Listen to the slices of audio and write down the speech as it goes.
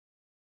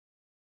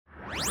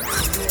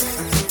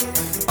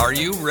Are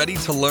you ready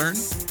to learn?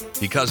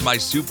 Because my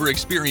super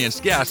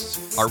experienced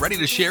guests are ready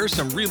to share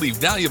some really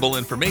valuable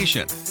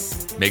information.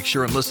 Make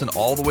sure and listen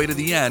all the way to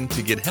the end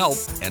to get help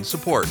and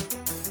support.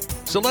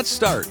 So let's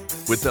start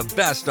with the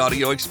best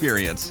audio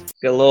experience.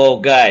 Hello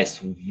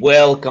guys,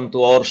 welcome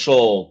to our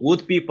show.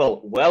 Good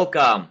people,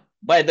 welcome.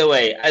 By the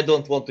way, I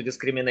don't want to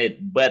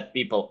discriminate bad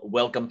people.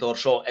 Welcome to our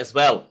show as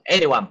well.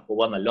 Anyone who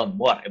want to learn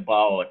more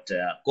about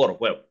Core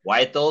Web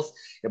Vitals,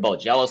 about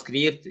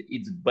JavaScript,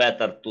 it's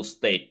better to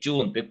stay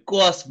tuned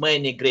because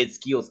many great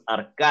skills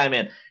are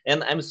coming.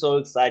 And I'm so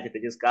excited to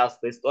discuss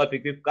this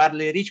topic with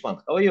Carly Richmond.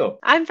 How are you?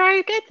 I'm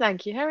very good,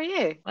 thank you. How are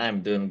you?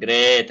 I'm doing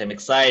great. I'm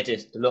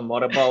excited to learn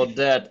more about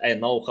that. I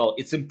know how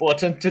it's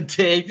important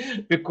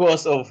today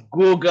because of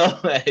Google.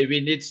 We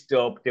need to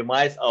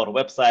optimize our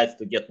websites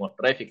to get more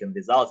traffic and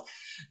results.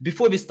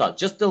 Before we start,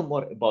 just tell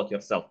more about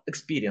yourself,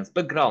 experience,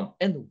 background,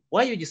 and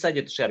why you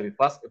decided to share with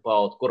us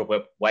about Core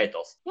Web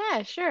Vitals.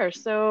 Yeah, sure.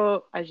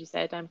 So, as you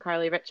said, I'm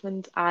Carly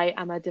Richmond. I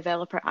am a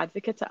developer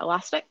advocate at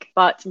Elastic,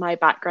 but my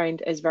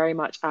background is very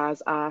much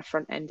as a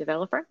front-end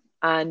developer.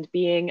 And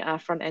being a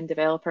front-end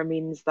developer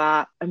means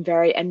that I'm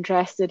very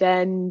interested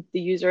in the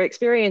user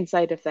experience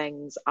side of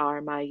things. Are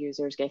my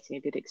users getting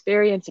a good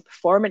experience, a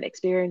performant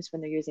experience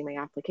when they're using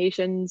my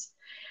applications?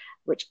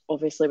 Which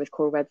obviously with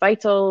Core Web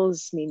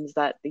Vitals means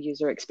that the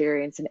user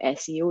experience and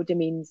SEO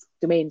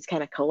domains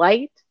kind of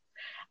collide.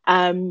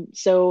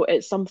 So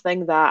it's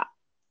something that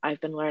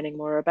I've been learning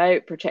more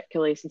about,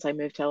 particularly since I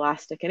moved to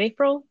Elastic in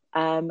April,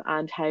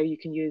 and how you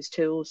can use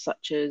tools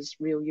such as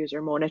real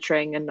user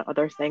monitoring and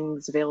other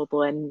things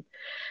available in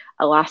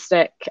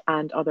Elastic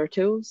and other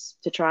tools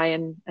to try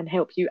and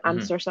help you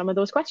answer some of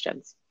those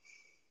questions.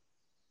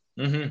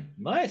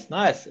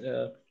 Nice.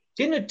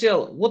 Can you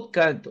tell what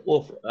kind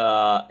of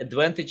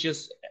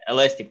advantages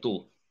Elastic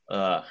tool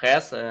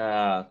has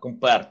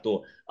compared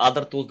to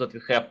other tools that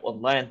we have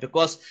online?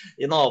 Because,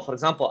 for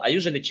example, I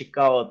usually check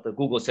out the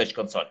Google Search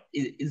Console.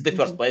 It's the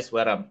first place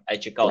where I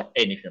check out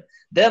anything.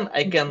 Then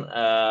I can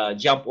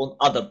jump on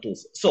other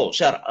tools. So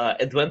share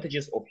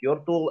advantages of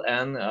your tool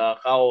and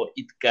how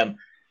it can,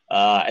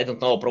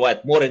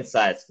 provide more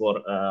insights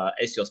for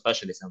SEO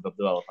specialists and web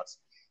developers.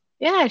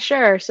 Yeah,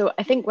 sure. So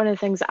I think one of the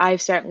things that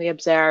I've certainly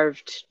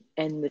observed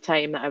in the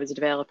time that I was a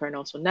developer and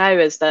also now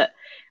is that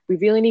we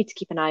really need to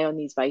keep an eye on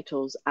these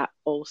vitals at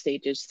all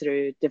stages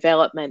through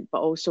development,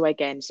 but also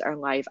against our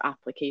live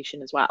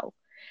application as well.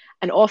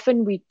 And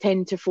often we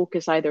tend to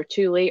focus either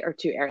too late or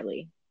too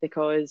early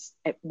because,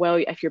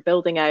 if you're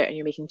building out and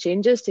you're making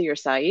changes to your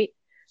site,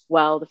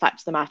 well, the fact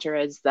of the matter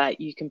is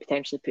that you can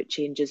potentially put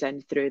changes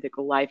in through the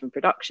go live in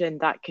production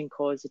that can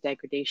cause a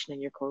degradation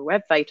in your Core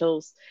Web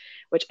Vitals,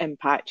 which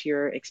impact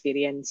your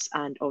experience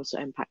and also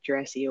impact your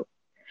SEO.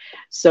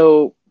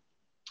 So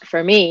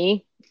for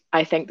me,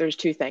 I think there's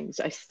two things.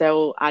 I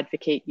still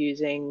advocate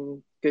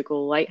using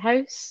Google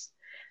Lighthouse.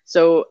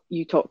 So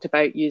you talked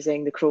about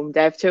using the Chrome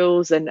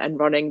DevTools and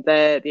running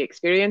the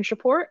experience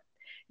report.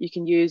 You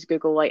can use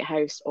Google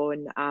Lighthouse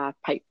on a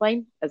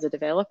pipeline as a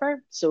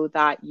developer so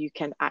that you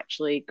can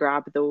actually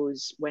grab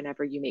those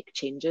whenever you make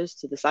changes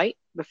to the site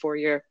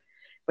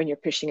when you're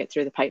pushing it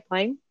through the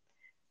pipeline.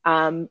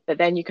 But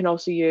then you can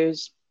also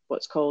use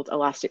what's called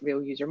Elastic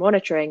Real User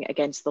Monitoring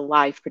against the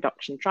live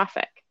production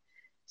traffic.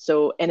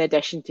 So in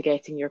addition to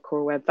getting your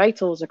Core Web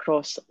Vitals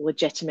across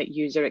legitimate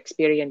user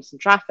experience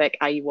and traffic,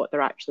 i.e. what they're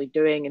actually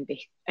doing and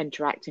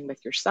interacting with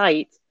your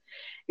site,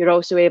 you're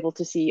also able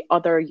to see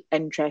other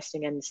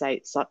interesting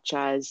insights such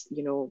as,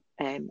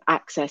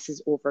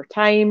 accesses over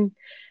time,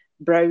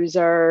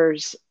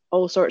 browsers,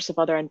 all sorts of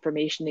other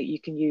information that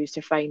you can use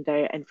to find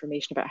out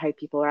information about how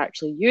people are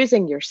actually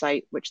using your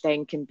site, which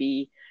then can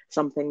be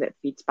something that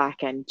feeds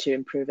back in to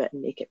improve it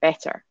and make it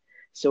better.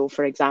 So,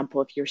 for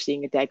example, if you're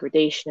seeing a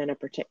degradation in a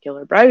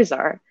particular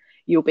browser,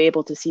 you'll be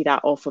able to see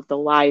that off of the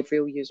live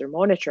real user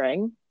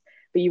monitoring,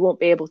 but you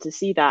won't be able to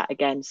see that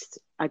against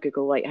a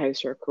Google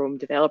Lighthouse or Chrome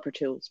developer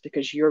tools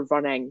because you're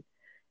running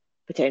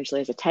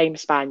potentially as a time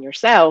span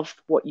yourself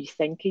what you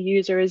think a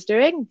user is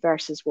doing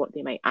versus what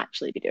they might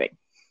actually be doing.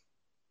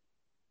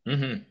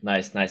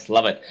 Nice.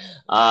 Love it.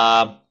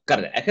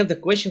 Carly, I have the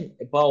question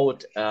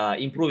about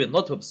improving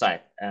not website,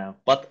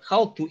 but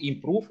how to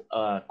improve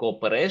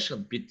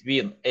cooperation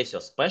between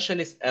SEO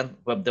specialists and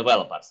web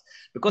developers.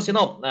 Because,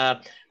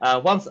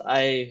 once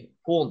I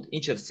found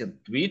interesting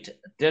tweet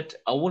that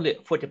only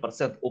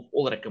 40% of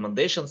all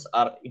recommendations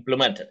are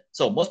implemented.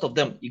 So most of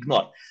them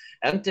ignored.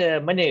 And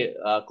many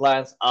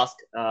clients ask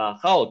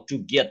how to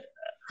get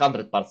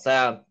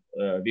 100%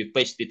 with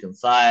page speed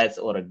insights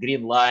or a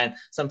green line,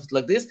 something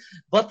like this.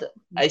 But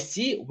I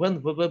see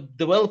when web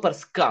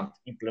developers can't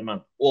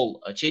implement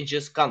all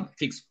changes, can't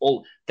fix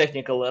all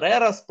technical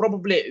errors,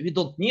 probably we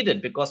don't need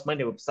it because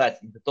many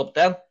websites in the top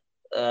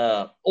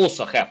 10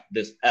 also have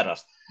these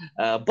errors.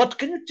 But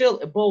can you tell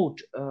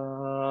about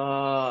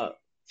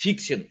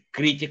fixing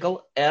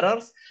critical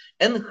errors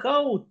and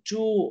how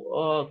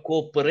to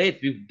cooperate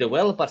with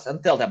developers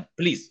and tell them,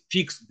 please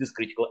fix these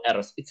critical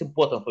errors. It's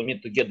important for me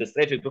to get this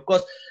traffic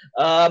because,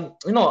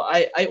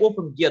 I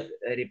often get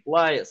a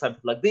reply,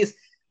 something like this.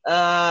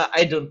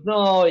 I don't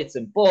know, it's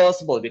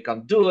impossible, we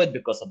can't do it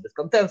because of this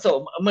content.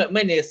 So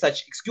many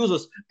such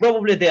excuses.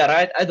 Probably they are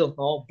right, I don't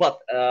know. But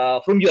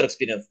from your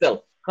experience,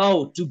 tell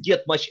how to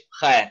get much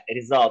higher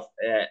results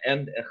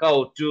and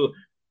how to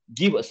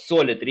give a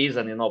solid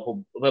reason,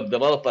 for web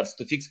developers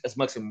to fix as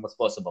maximum as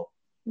possible.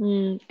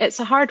 It's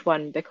a hard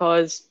one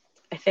because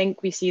I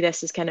think we see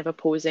this as kind of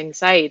opposing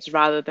sides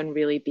rather than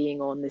really being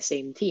on the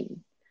same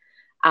team,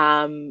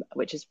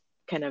 which is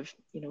kind of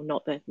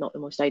not the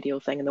most ideal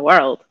thing in the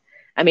world.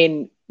 I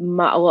mean, a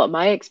lot of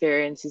my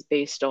experience is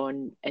based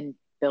on in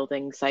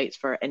building sites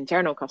for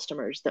internal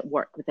customers that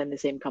work within the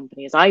same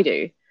company as I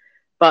do.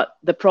 But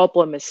the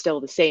problem is still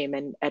the same,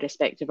 and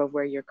irrespective of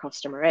where your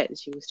customer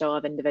is, you will still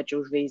have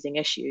individuals raising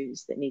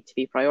issues that need to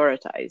be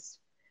prioritized.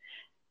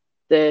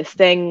 The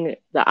thing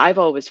that I've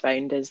always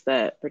found is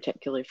that,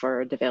 particularly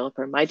for a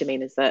developer in my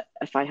domain, is that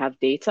if I have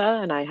data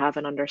and I have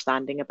an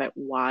understanding about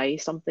why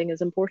something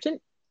is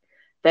important,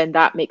 then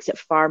that makes it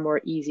far more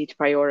easy to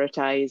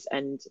prioritize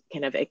and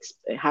kind of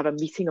have a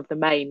meeting of the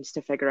minds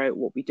to figure out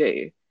what we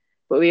do.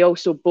 But we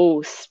also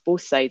both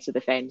sides of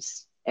the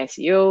fence,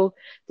 SEO,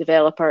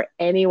 developer,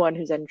 anyone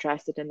who's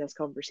interested in this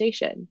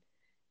conversation,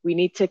 we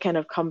need to kind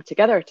of come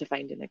together to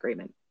find an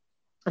agreement.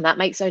 And that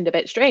might sound a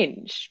bit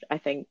strange. I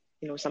think,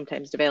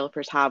 sometimes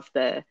developers have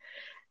the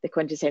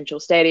quintessential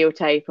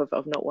stereotype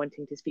of not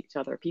wanting to speak to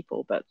other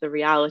people. But the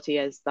reality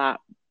is that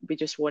we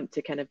just want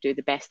to kind of do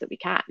the best that we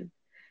can.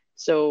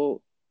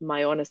 So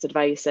my honest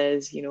advice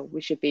is, we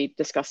should be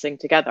discussing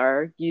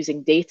together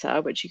using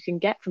data, which you can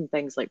get from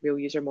things like real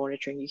user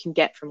monitoring, you can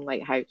get from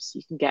Lighthouse,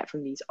 you can get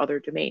from these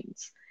other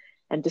domains,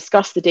 and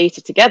discuss the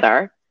data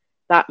together.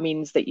 That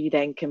means that you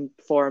then can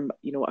form,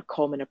 a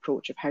common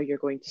approach of how you're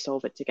going to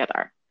solve it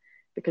together.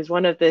 Because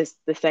one of the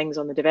things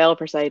on the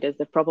developer side is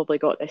they've probably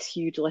got this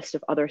huge list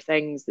of other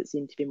things that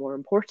seem to be more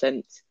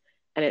important,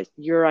 and it's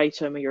your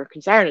item or your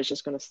concern is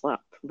just going to slap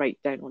right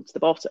down onto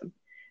the bottom.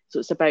 So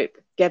it's about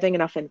giving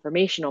enough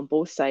information on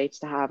both sides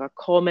to have a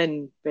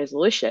common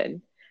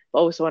resolution, but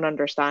also an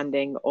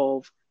understanding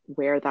of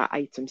where that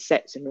item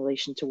sits in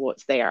relation to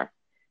what's there.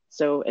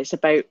 So it's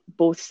about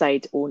both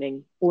sides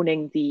owning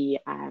the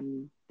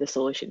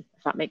solution,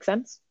 if that makes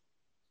sense.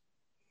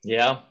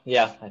 Yeah,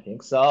 I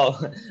think so.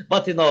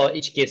 But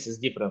each case is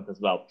different as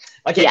well.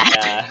 Okay.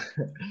 Yeah.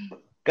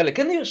 Kali,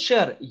 can you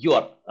share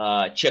your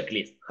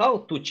checklist? How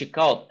to check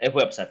out a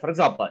website? For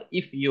example,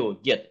 if you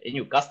get a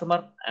new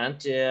customer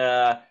and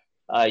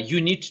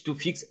you need to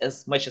fix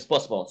as much as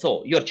possible.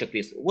 So your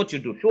checklist, what you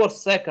do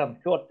first, second,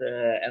 third,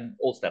 and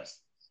all steps.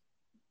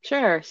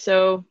 Sure.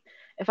 So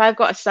if I've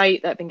got a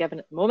site that I've been given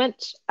at the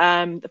moment,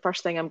 the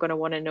first thing I'm going to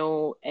want to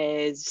know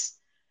is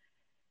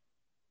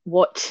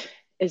what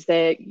is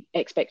the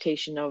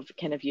expectation of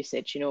kind of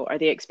usage? Are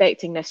they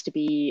expecting this to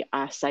be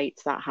a site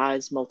that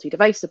has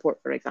multi-device support,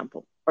 for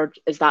example, or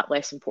is that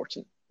less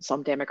important?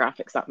 Some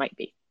demographics that might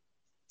be.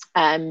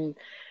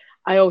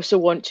 I also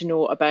want to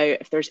know about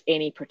if there's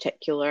any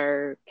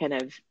particular kind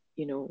of,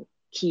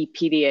 key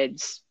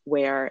periods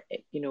where,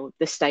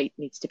 the site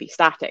needs to be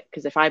static.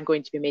 Because if I'm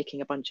going to be making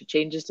a bunch of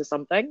changes to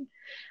something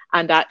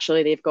and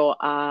actually they've got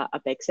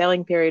a big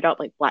selling period up,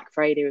 like Black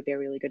Friday would be a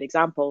really good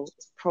example,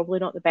 it's probably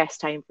not the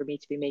best time for me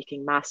to be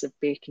making massive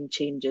breaking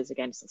changes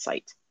against the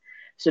site.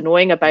 So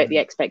knowing about the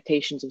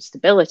expectations of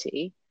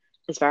stability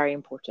is very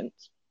important.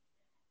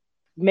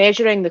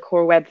 Measuring the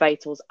core web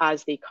vitals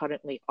as they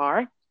currently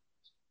are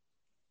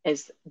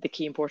is the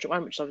key important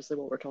one, which is obviously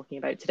what we're talking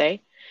about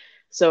today.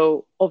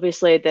 So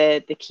obviously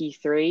the key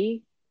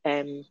three,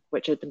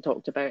 which have been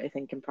talked about, I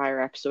think, in prior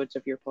episodes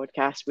of your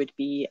podcast, would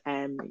be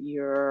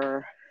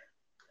your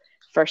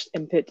first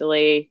input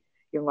delay,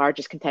 your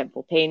largest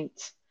contentful paint,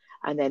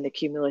 and then the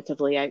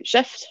cumulative layout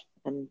shift.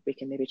 And we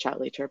can maybe chat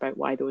later about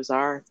why those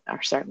are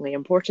certainly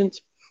important.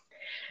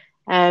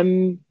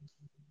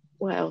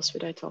 What else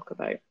would I talk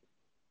about?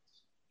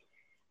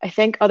 I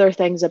think other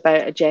things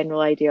about a general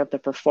idea of the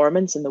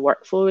performance and the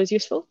workflow is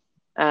useful.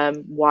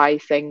 Why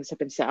things have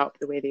been set up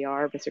the way they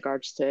are with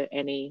regards to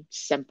any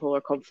simple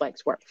or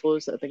complex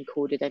workflows that have been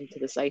coded into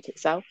the site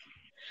itself.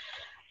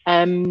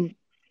 And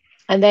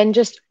then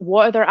just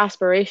what are their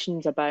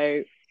aspirations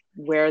about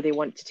where they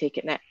want to take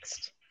it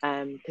next?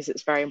 Because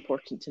it's very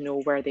important to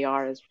know where they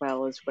are as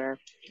well as where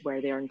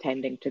they're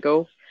intending to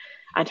go.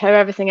 And how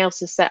everything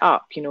else is set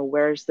up,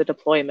 where's the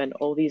deployment,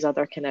 all these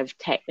other kind of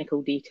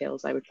technical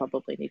details I would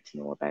probably need to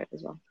know about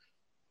as well.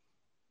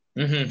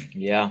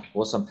 Yeah,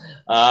 awesome.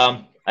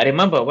 I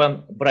remember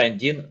when Brian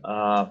Dean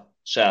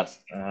shares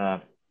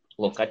a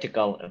blog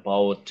article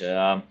about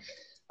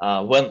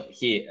when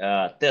he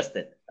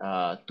tested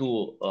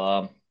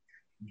to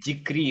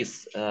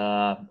decrease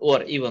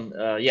or even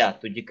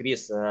to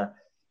decrease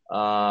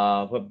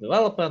web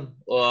development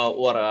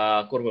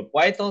or core web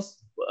vitals.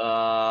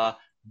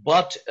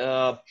 But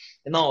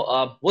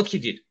what he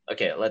did?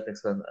 Okay, let's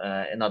explain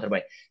another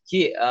way.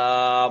 He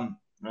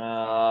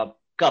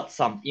cut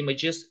some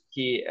images.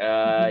 He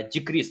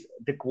decreased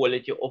the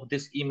quality of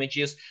these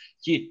images.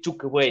 He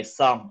took away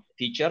some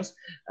features,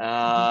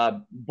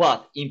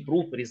 but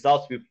improved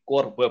results with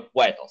core web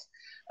vitals.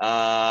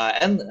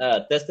 and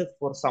tested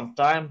for some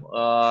time.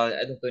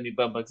 I don't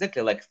remember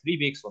exactly, like 3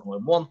 weeks or a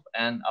month.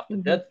 And after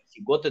that,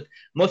 he got it.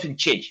 Nothing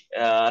changed.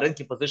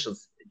 Ranking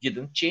positions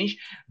didn't change,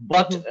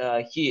 but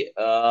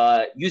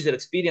user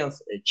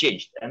experience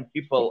changed, and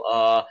people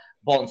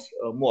bounce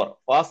more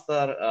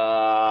faster,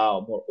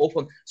 more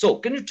often. So,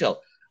 can you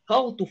tell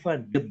how to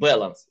find the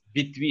balance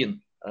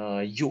between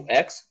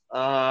UX,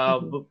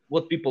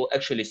 what people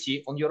actually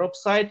see on your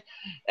website,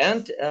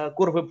 and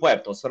core web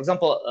vitals? For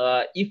example,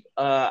 if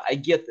I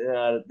get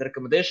the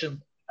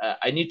recommendation,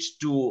 I need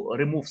to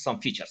remove some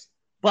features,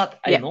 but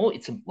I know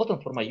it's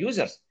important for my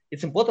users.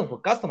 It's important for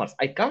customers.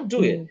 I can't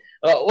do it.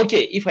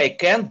 Okay, if I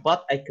can,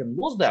 but I can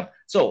lose them.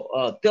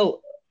 So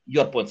tell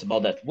your points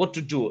about that. What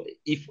to do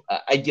if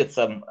I get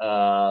some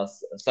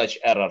such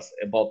errors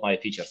about my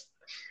features?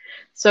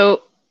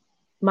 So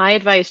my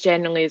advice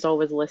generally is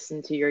always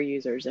listen to your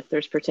users. If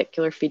there's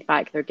particular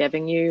feedback they're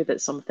giving you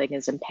that something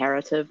is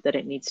imperative, that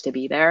it needs to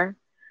be there.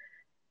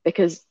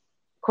 Because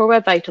Core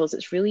Web Vitals,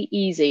 it's really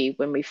easy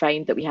when we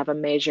find that we have a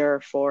measure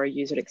for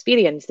user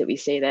experience that we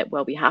say that,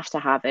 well, we have to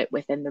have it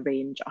within the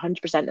range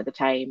 100% of the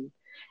time.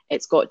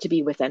 It's got to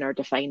be within our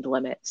defined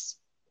limits.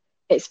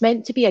 It's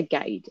meant to be a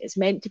guide. It's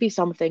meant to be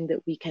something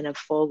that we kind of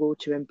follow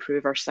to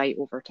improve our site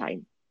over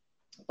time.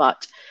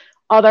 But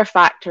other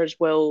factors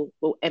will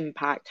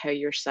impact how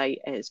your site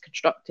is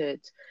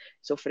constructed.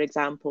 So for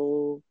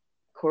example,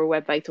 Core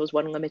Web Vitals,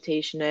 one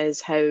limitation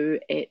is how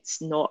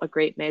it's not a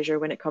great measure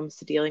when it comes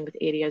to dealing with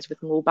areas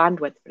with low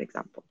bandwidth, for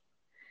example.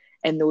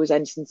 In those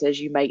instances,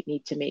 you might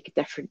need to make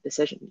different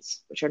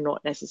decisions, which are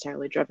not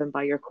necessarily driven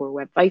by your Core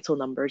Web Vital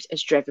numbers,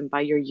 it's driven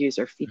by your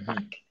user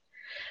feedback.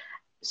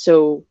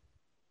 So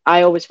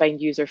I always find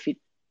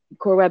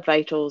Core Web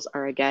Vitals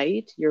are a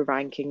guide. Your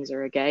rankings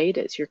are a guide.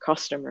 It's your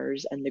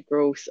customers and the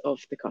growth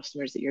of the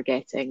customers that you're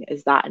getting.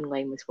 Is that in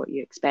line with what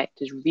you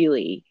expect is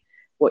really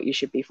what you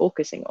should be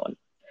focusing on.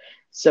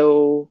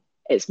 So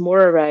it's more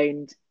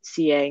around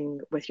seeing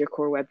with your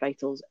Core Web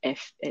Vitals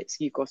if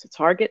you've got a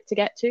target to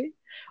get to,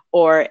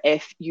 or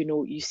if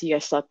you see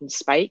a sudden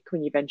spike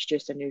when you've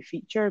introduced a new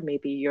feature.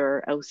 Maybe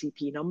your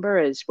LCP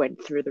number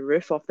went through the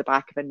roof off the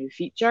back of a new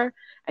feature,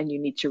 and you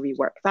need to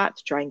rework that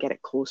to try and get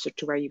it closer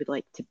to where you would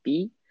like to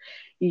be.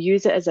 You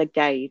use it as a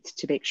guide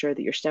to make sure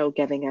that you're still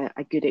giving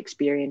a good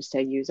experience to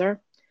a user.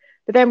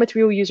 But then with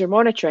real user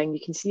monitoring,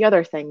 you can see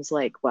other things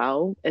like,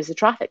 well, is the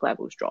traffic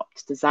levels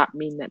dropped? Does that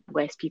mean that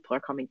less people are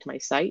coming to my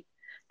site?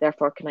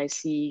 Therefore, can I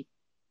see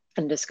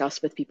and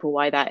discuss with people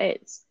why that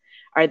is?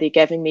 Are they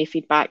giving me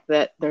feedback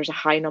that there's a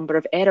high number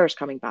of errors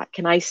coming back?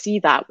 Can I see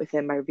that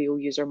within my real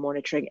user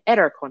monitoring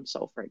error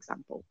console, for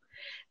example?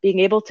 Being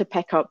able to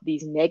pick up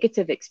these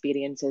negative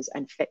experiences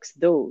and fix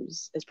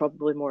those is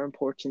probably more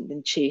important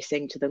than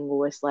chasing to the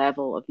lowest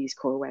level of these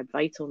Core Web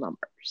Vital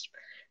numbers.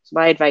 So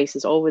my advice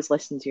is always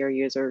listen to your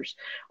users,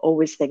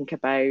 always think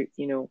about,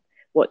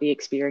 what the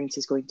experience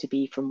is going to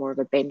be from more of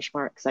a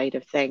benchmark side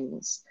of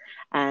things,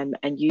 and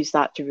use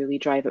that to really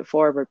drive it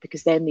forward,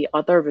 because then the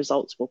other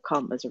results will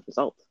come as a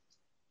result.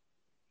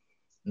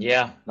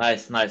 Yeah,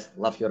 nice.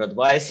 Love your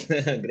advice.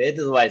 Great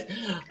advice.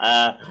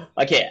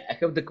 Okay, I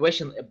have the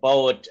question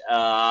about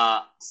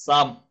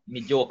some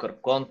mediocre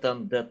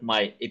content that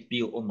might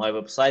appeal on my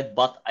website,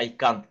 but I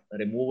can't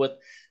remove it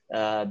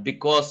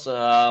because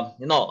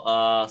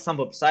some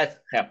websites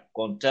have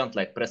content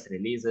like press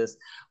releases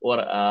or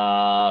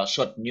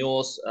short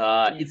news.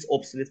 It's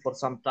obsolete for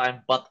some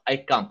time, but I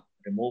can't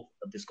remove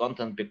this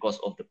content because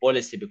of the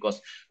policy,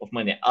 because of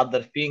many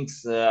other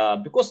things,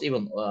 because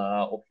even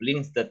of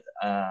links that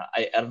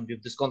I earn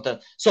with this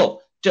content.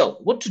 So tell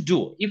what to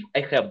do if I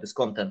have this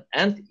content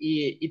and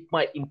it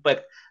might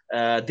impact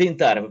the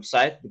entire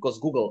website, because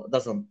Google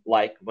doesn't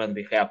like when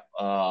we have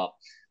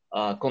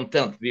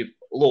content with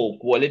low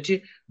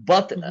quality,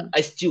 but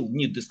I still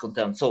need this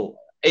content. So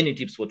any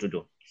tips what to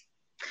do?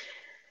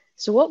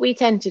 So what we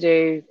tend to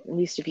do, at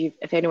least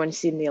if anyone's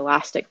seen the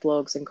Elastic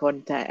blogs and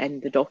content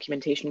and the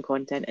documentation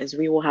content, is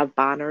we will have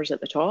banners at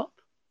the top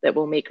that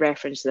will make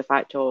reference to the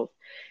fact of,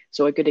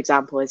 so a good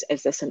example is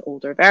this an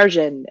older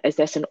version? Is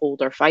this an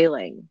older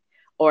filing?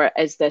 Or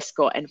is this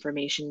got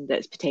information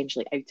that's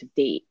potentially out of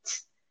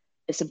date?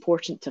 It's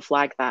important to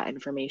flag that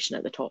information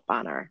at the top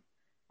banner.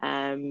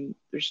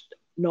 There's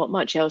not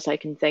much else I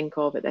can think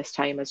of at this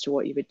time as to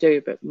what you would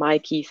do, but my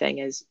key thing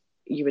is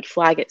you would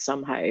flag it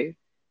somehow,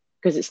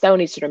 because it still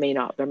needs to remain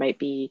up. There might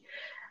be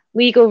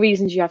legal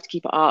reasons you have to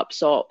keep it up,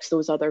 SOX,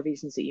 those other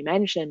reasons that you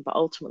mentioned, but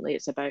ultimately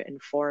it's about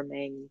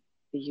informing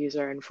the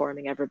user,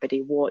 informing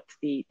everybody what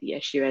the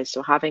issue is.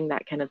 So having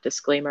that kind of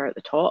disclaimer at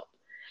the top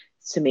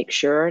to make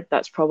sure,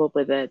 that's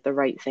probably the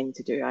right thing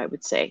to do, I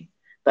would say.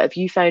 But have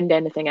you found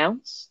anything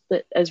else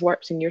that has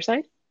worked on your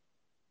side?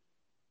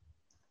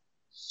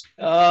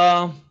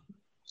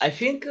 I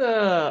think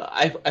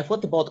I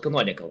thought about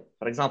canonical.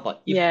 For example,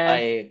 if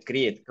I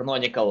create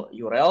canonical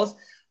URLs,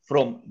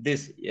 from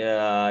these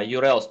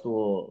URLs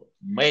to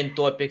main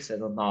topics, I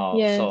don't know.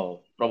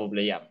 So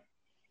probably,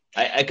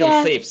 I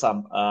can save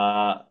some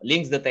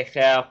links that I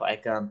have. I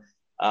can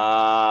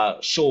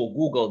show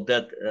Google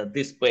that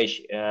this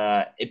page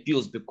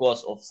appears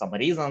because of some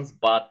reasons,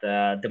 but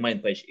the main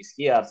page is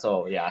here.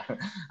 So yeah,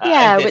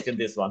 Yeah, I'm testing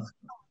this one.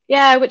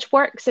 Yeah, which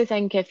works, I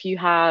think, if you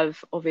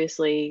have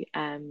obviously,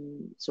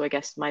 so I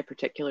guess my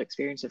particular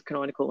experience of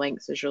canonical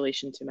links is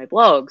relation to my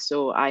blog.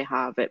 So I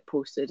have it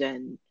posted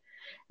in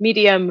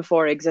Medium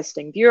for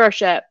existing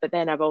viewership, but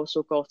then I've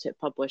also got it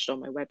published on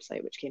my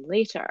website, which came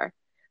later.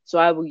 So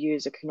I will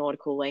use a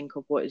canonical link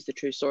of what is the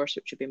true source,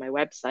 which would be my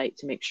website,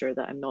 to make sure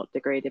that I'm not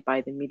degraded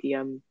by the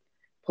Medium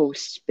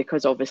post,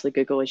 because obviously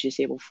Google, as you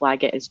say, will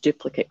flag it as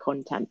duplicate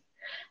content.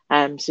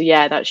 So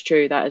yeah, that's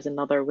true. That is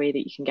another way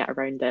that you can get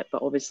around it.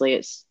 But obviously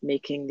it's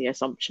making the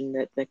assumption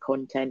that the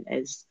content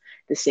is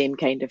the same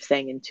kind of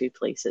thing in two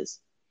places.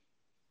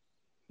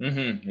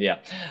 Yeah.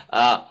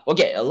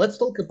 Okay, let's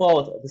talk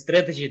about the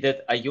strategy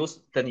that I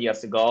used 10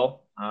 years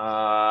ago.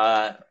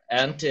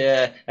 And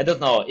I don't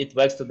know, it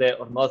works today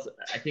or not.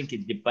 I think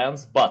it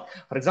depends. But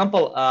for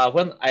example,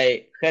 when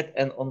I had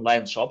an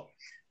online shop,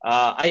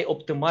 I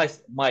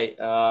optimized my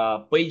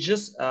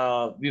pages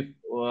with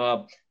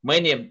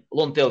many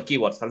long tail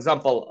keywords. For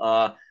example,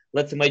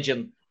 let's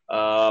imagine,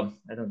 I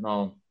don't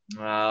know,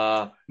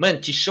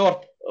 men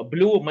t-shirt,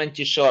 blue, men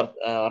t-shirt,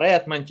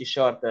 red, men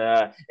t-shirt,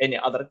 any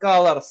other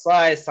color,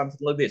 size, something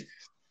like this.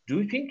 Do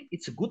you think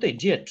it's a good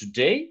idea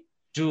today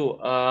to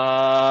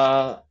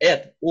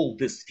add all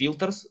these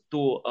filters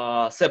to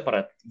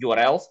separate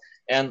URLs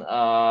and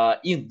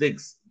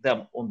index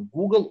them on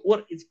Google,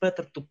 or it's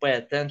better to pay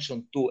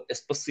attention to a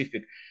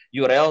specific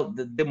URL,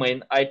 the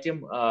main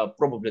item,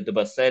 probably the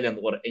best selling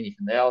or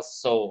anything else?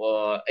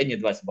 So any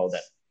advice about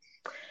that?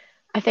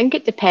 I think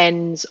it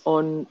depends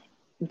on,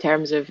 in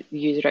terms of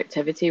user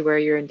activity, where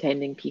you're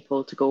intending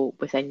people to go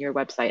within your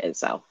website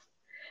itself.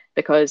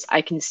 Because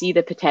I can see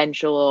the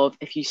potential of,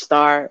 if you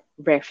start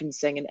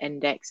referencing and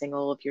indexing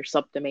all of your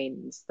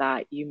subdomains,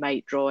 that you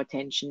might draw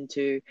attention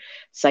to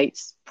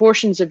sites,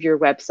 portions of your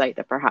website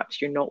that perhaps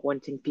you're not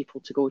wanting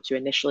people to go to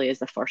initially as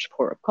the first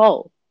port of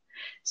call.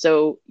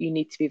 So you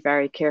need to be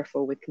very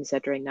careful with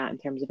considering that in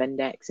terms of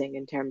indexing,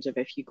 in terms of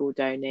if you go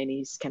down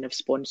any kind of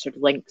sponsored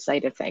link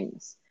side of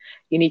things.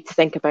 You need to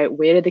think about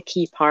where are the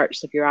key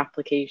parts of your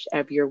application,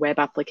 of your web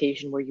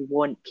application, where you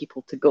want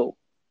people to go.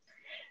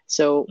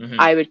 So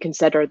I would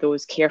consider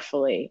those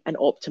carefully and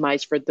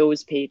optimize for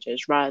those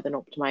pages rather than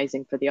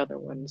optimizing for the other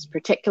ones,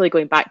 particularly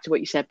going back to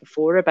what you said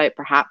before about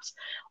perhaps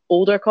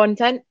older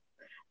content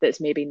that's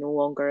maybe no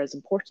longer as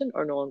important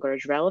or no longer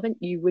as relevant.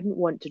 You wouldn't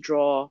want to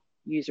draw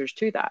users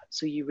to that.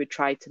 So you would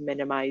try to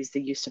minimize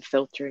the use of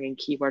filtering and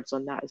keywords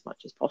on that as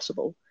much as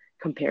possible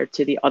compared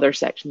to the other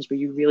sections where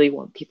you really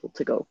want people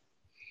to go.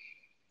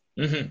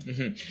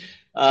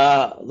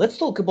 Let's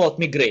talk about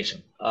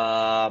migration.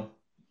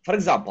 For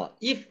example,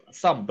 if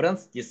some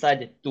brands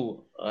decided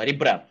to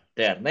rebrand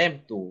their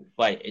name, to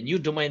buy a new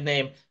domain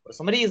name for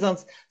some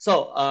reasons,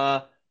 so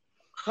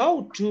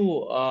how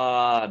to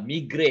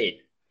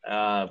migrate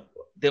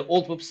the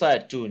old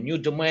website to new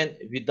domain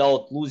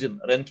without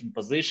losing ranking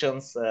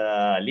positions,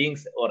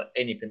 links, or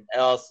anything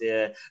else?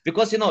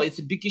 Because, you know, it's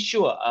a big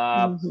issue.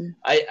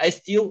 I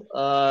still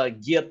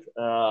get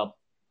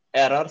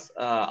errors,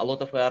 a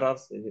lot of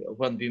errors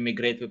when we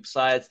migrate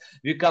websites.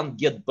 We can't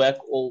get back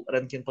all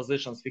ranking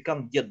positions. We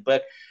can't get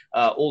back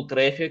all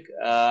traffic,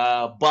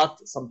 but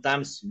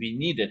sometimes we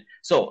need it.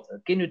 So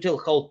can you tell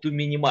how to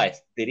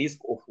minimize the risk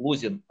of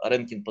losing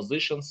ranking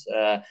positions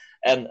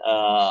and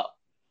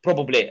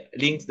probably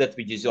links that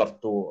we deserve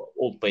to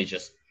old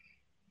pages?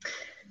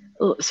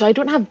 So I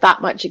don't have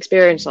that much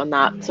experience on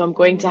that. So I'm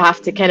going to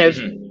have to kind of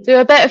do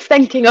a bit of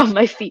thinking on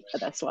my feet for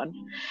this one.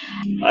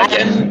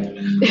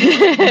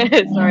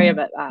 Okay. Sorry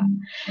about that.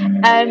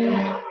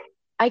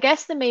 I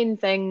guess the main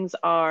things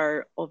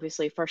are,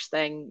 obviously, first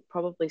thing,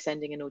 probably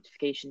sending a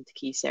notification to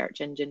key search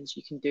engines.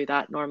 You can do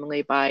that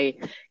normally by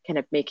kind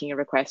of making a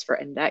request for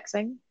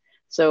indexing.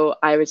 So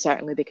I would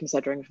certainly be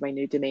considering for my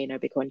new domain,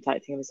 I'd be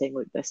contacting them and saying,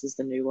 look, this is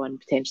the new one.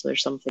 Potentially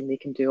there's something they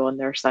can do on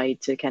their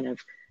side to kind of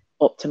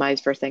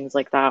optimize for things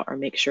like that, or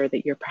make sure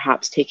that you're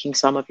perhaps taking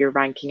some of your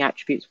ranking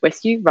attributes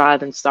with you rather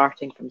than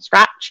starting from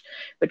scratch,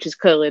 which is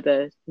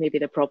clearly maybe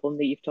the problem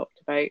that you've talked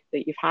about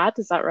that you've had.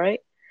 Is that right?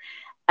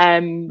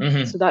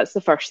 So that's the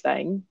first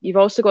thing. You've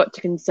also got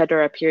to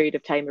consider a period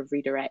of time of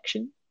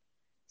redirection.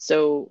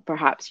 So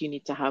perhaps you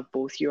need to have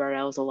both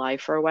URLs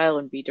alive for a while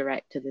and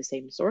redirect to the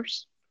same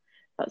source.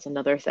 That's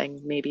another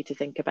thing maybe to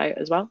think about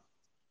as well.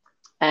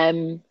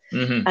 And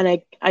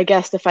I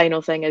guess the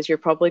final thing is you're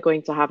probably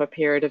going to have a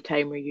period of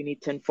time where you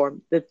need to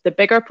inform. The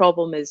bigger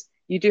problem is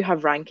you do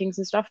have rankings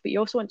and stuff, but you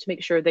also want to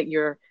make sure that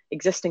your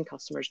existing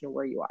customers know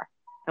where you are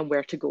and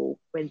where to go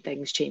when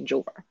things change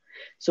over.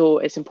 So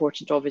it's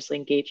important to obviously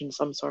engage in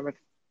some sort of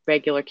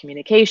regular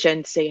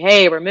communication to say,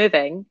 hey, we're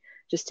moving,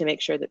 just to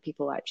make sure that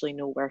people actually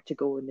know where to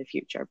go in the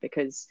future.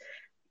 Because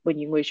when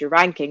you lose your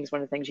rankings,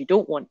 one of the things you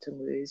don't want to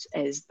lose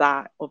is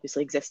that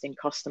obviously existing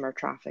customer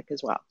traffic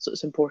as well. So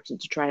it's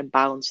important to try and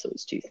balance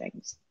those two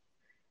things.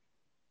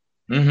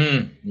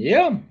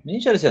 Yeah,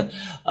 interesting.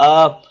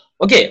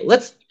 Okay,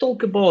 let's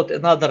talk about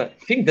another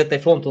thing that I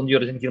found on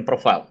your LinkedIn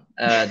profile,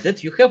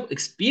 that you have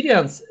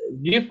experience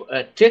with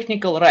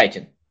technical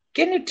writing.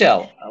 Can you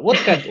tell what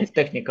kind of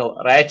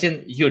technical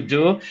writing you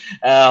do,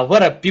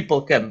 where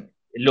people can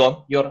learn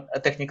your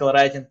technical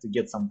writing to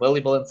get some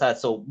valuable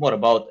insights? So more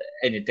about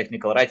any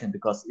technical writing,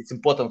 because it's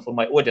important for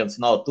my audience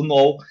now to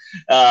know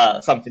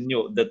something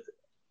new that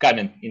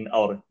coming in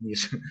our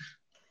niche.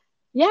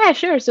 Yeah,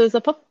 sure. So there's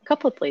a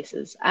couple of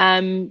places.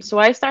 So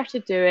I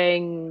started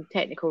doing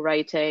technical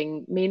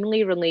writing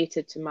mainly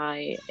related to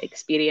my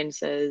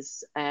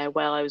experiences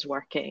while I was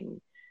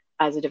working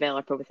as a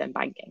developer within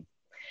banking.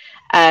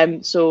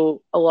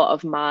 So a lot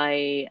of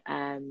my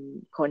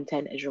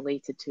content is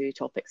related to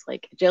topics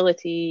like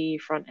agility,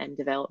 front end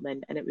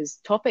development, and it was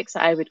topics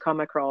that I would come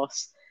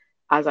across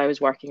as I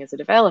was working as a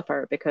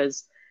developer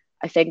because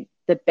I think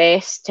the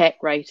best tech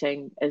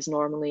writing is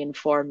normally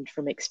informed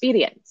from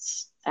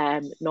experience,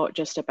 not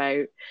just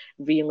about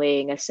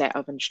relaying a set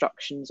of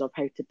instructions of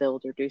how to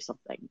build or do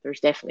something. There's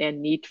definitely a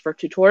need for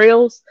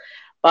tutorials,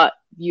 but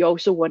you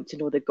also want to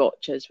know the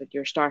gotchas when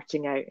you're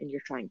starting out and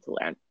you're trying to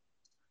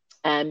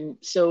learn.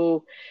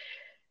 So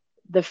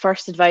the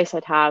first advice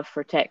I'd have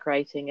for tech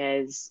writing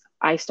is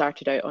I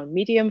started out on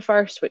Medium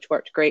first, which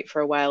worked great for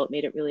a while. It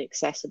made it really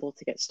accessible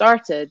to get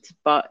started,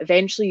 but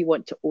eventually you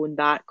want to own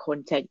that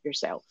content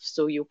yourself.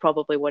 So you'll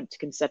probably want to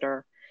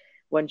consider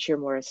once you're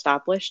more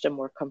established and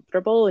more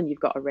comfortable and you've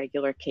got a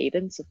regular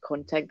cadence of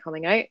content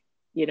coming out,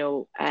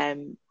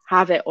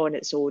 have it on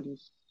its own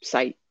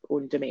site,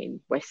 own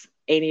domain with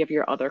any of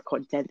your other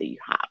content that you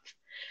have.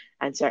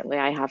 And certainly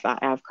I have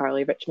that. I have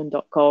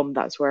carlyrichmond.com.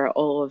 That's where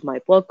all of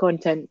my blog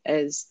content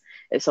is.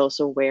 It's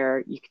also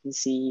where you can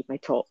see my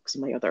talks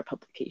and my other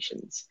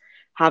publications.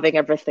 Having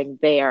everything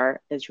there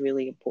is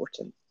really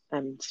important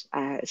and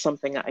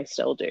something that I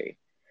still do.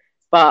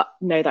 But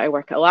now that I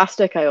work at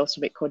Elastic, I also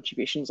make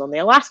contributions on the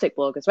Elastic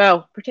blog as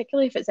well,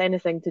 particularly if it's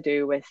anything to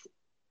do with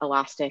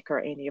Elastic or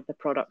any of the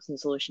products and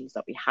solutions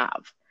that we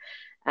have.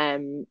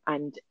 And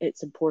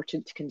it's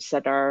important to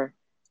consider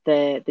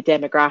the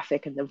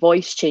demographic and the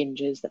voice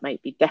changes that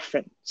might be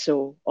different.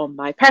 So on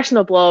my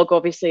personal blog,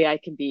 obviously I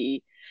can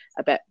be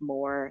a bit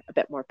more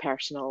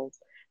personal,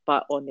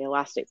 but on the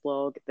Elastic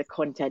blog, the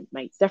content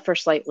might differ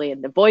slightly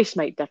and the voice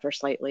might differ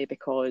slightly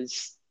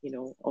because,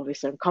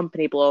 obviously on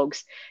company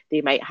blogs,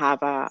 they might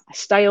have a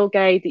style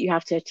guide that you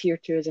have to adhere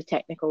to as a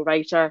technical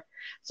writer.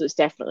 So it's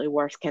definitely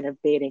worth kind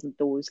of bearing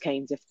those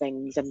kinds of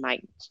things in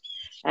mind.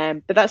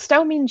 But that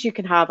still means you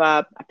can have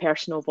a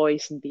personal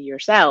voice and be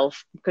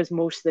yourself, because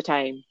most of the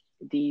time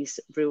these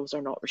rules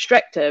are not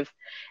restrictive.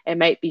 It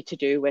might be to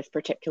do with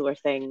particular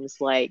things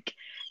like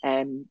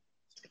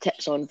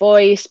tips on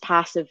voice,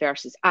 passive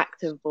versus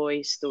active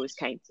voice, those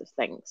kinds of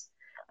things.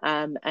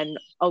 And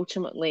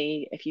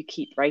ultimately, if you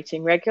keep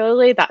writing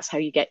regularly, that's how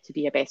you get to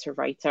be a better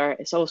writer.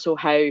 It's also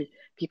how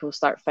people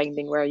start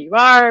finding where you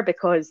are,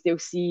 because they'll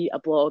see a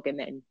blog and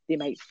then they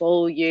might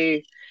follow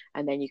you,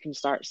 and then you can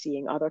start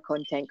seeing other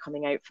content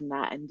coming out from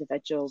that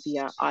individual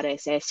via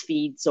RSS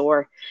feeds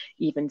or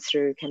even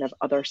through kind of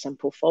other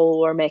simple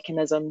follower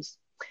mechanisms.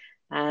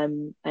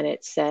 And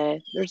it's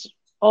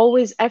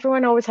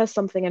everyone always has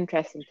something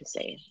interesting to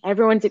say.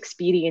 Everyone's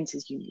experience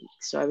is unique.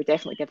 So I would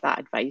definitely give that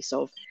advice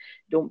of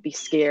don't be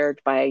scared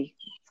by,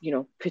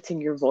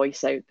 putting your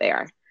voice out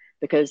there,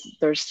 because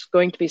there's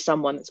going to be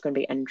someone that's going to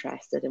be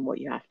interested in what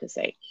you have to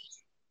say.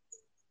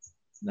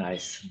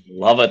 Nice.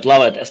 Love it.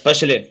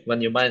 Especially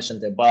when you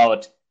mentioned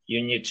about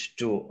you need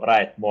to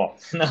write more.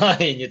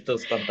 You need to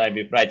spend time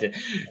with writing.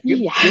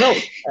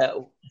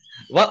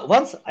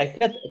 Once I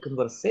had a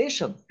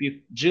conversation with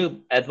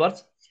Jim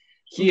Edwards.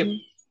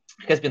 He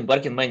has been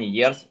working many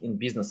years in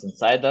Business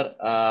Insider.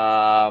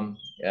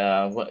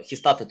 He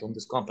started on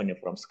this company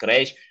from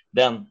scratch.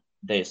 Then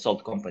they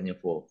sold company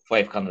for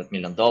 $500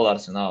 million,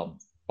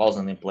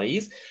 1,000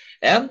 employees.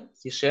 And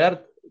he shared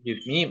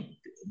with me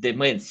the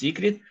main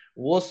secret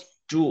was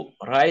to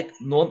write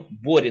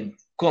non-boring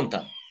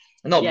content.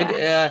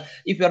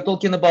 If you are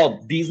talking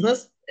about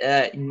business,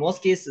 in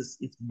most cases,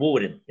 it's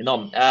boring.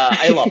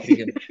 I love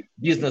reading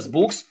business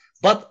books,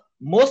 but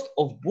most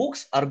of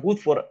books are good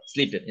for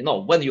sleeping.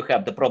 When you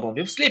have the problem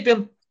with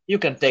sleeping, you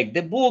can take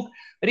the book,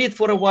 read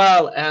for a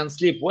while, and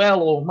sleep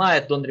well all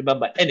night. Don't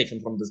remember anything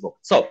from this book.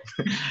 So,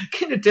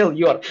 can you tell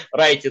your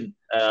writing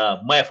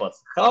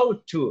methods,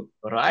 how to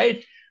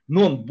write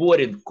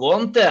non-boring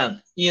content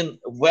in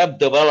web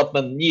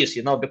development niche?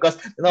 Because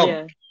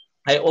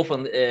I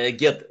often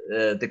get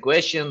the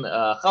question,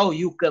 how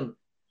you can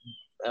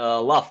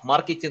love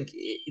marketing?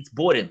 It's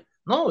boring.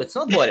 No, it's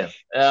not boring.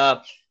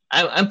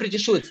 I'm pretty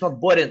sure it's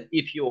not boring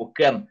if you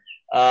can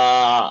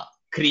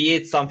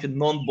create something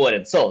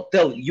non-boring. So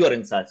tell your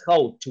insights,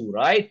 how to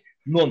write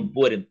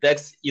non-boring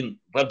text in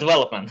web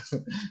development.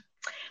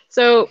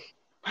 So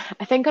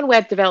I think on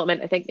web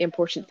development, I think the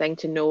important thing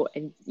to know,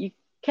 and you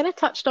kind of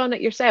touched on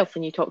it yourself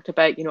when you talked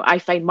about, I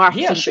find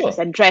marketing books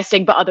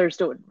interesting, but others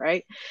don't,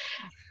 right?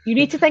 You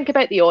need to think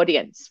about the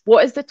audience.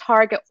 What is the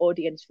target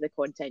audience for the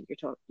content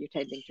you're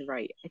tending to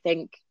write? I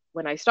think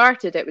when I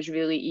started, it was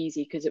really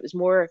easy because it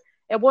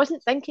I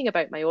wasn't thinking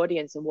about my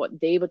audience and what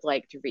they would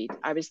like to read.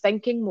 I was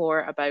thinking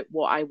more about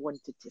what I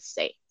wanted to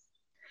say.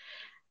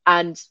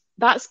 And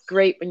that's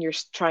great when you're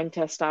trying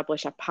to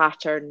establish a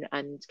pattern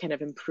and kind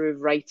of improve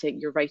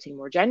your writing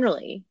more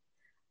generally.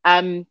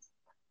 But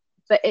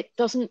it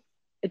doesn't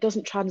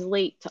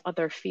translate to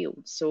other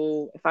fields.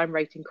 So if I'm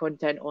writing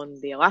content on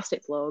the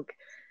Elastic blog,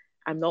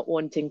 I'm not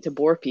wanting to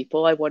bore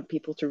people. I want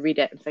people to read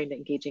it and find it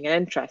engaging and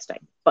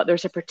interesting. But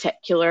there's a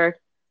particular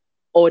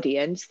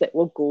audience that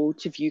will go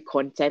to view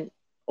content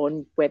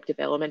on web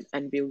development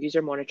and real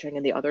user monitoring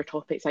and the other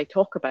topics I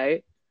talk about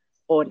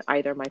on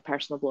either my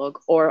personal blog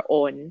or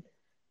on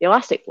the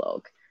Elastic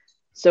blog.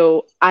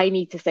 So I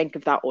need to think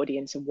of that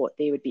audience and what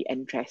they would be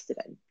interested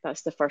in.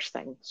 That's the first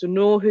thing. So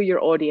know who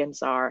your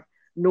audience are,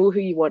 know who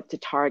you want to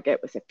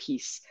target with a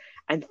piece,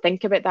 and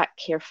think about that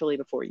carefully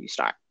before you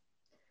start.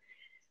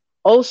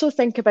 Also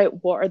think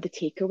about what are the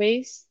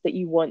takeaways that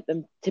you want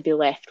them to be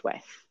left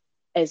with.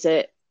 Is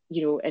it,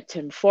 to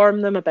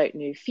inform them about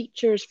new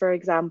features, for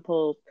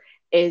example?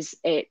 Is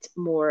it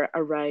more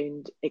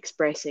around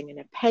expressing an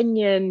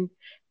opinion?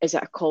 Is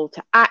it a call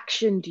to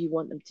action? Do you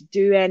want them to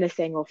do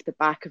anything off the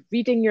back of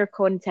reading your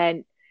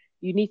content?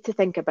 You need to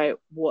think about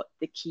what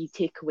the key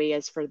takeaway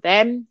is for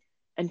them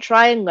and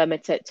try and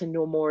limit it to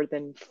no more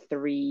than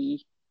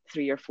three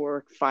or 4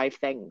 or 5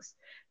 things.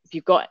 If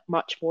you've got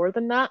much more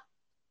than that,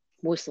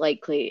 most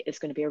likely it's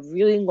going to be a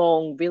really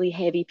long, really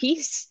heavy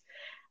piece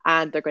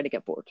and they're going to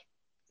get bored.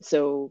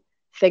 So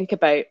think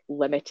about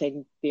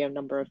limiting the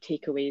number of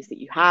takeaways that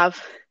you have.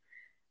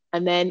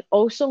 And then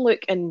also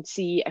look and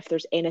see if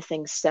there's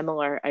anything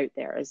similar out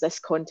there. Is this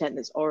content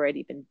that's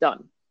already been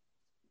done?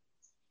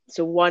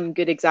 So one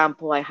good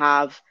example I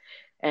have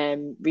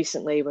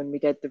recently when we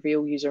did the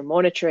real user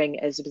monitoring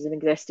is it was an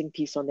existing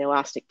piece on the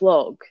Elastic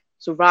blog.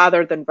 So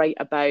rather than write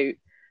about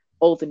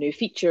all the new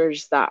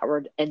features that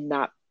were in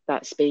that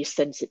space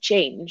since it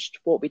changed,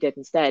 what we did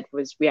instead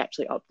was we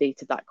actually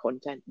updated that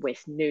content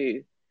with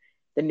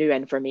the new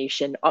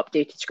information,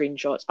 updated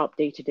screenshots,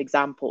 updated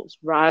examples,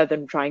 rather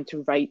than trying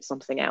to write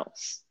something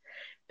else.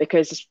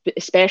 Because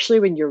especially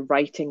when you're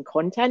writing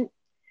content,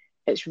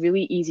 it's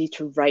really easy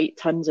to write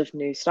tons of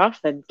new stuff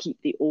and keep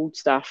the old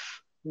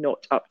stuff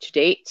not up to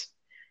date.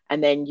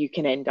 And then you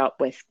can end up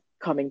with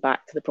coming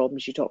back to the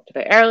problems you talked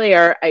about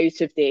earlier,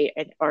 out of date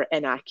or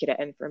inaccurate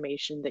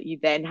information that you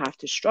then have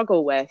to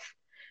struggle with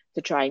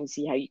to try and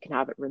see how you can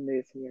have it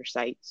removed from your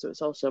site. So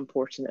it's also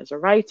important as a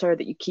writer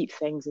that you keep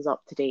things as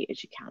up to date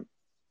as you can.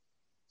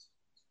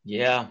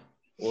 Yeah,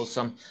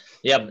 awesome.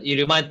 Yeah, you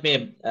remind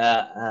me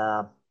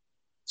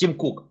Tim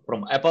Cook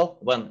from Apple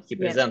when he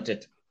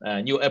presented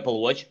new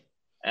Apple Watch,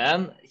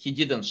 and he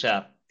didn't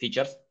share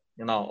features,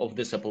 of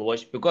this Apple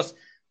Watch because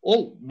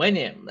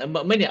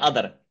many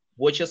other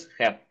watches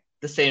have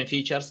the same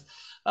features.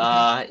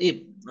 But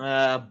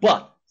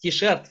he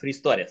shared 3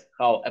 stories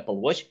how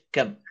Apple Watch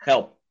can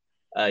help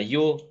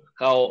you,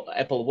 how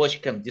Apple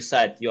Watch can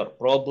decide your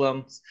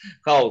problems,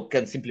 how it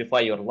can simplify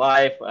your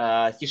life.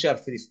 He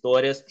shared 3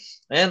 stories.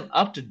 And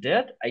after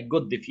that, I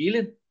got the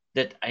feeling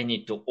that I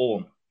need to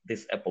own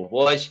this Apple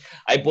Watch.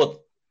 I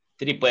bought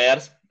 3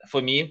 pairs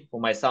for me,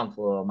 for my son,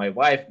 for my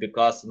wife,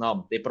 because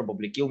they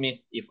probably kill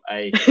me if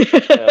I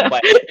buy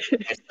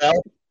it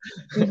myself.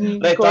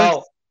 Right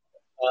now,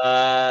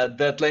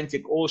 the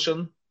Atlantic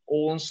Ocean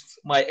owns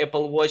my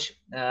Apple Watch,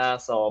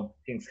 so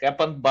things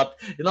happen. But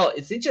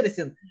it's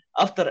interesting.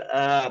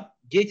 After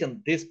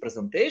getting this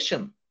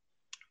presentation,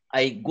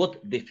 I got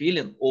the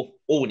feeling of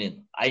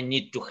owning. I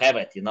need to have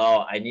it.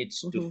 I need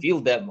to feel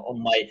them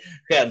on my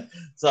hand.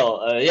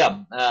 So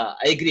I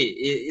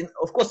agree.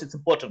 Of course, it's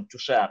important to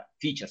share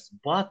features,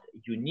 but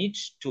you need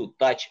to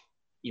touch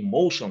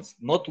emotions,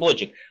 not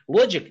logic.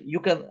 Logic you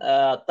can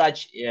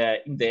touch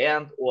in the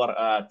end or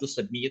to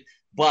submit.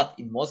 But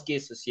in most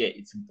cases,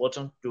 it's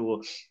important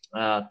to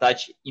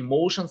touch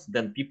emotions.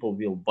 Then people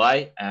will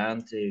buy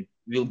and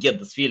will get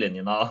this feeling,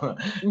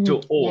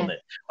 to own it.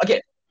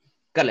 Okay,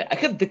 Carly, I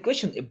have the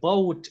question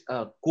about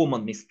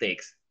common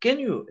mistakes. Can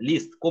you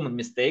list common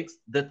mistakes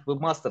that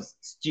webmasters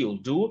still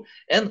do,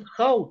 and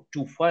how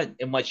to find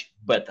a much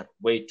better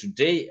way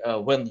today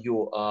when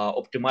you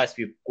optimize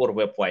with Core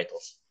Web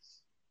Vitals?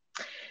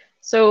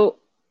 So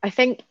I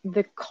think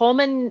the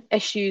common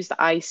issues that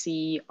I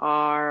see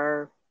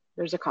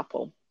there's a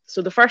couple.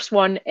 So the first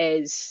one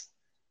is,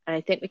 and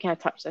I think we kind of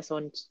touched this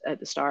on at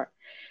the start,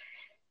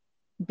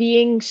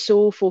 being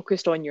so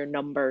focused on your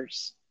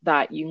numbers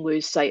that you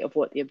lose sight of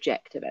what the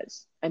objective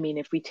is. I mean,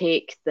 if we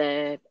take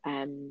the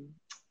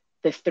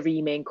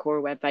 3 main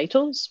Core Web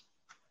Vitals,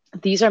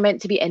 these are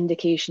meant to be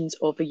indications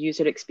of a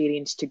user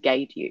experience to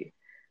guide you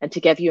and to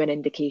give you an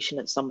indication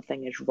that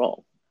something is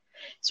wrong.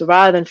 So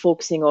rather than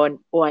focusing on,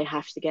 I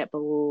have to get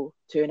below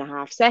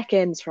 2.5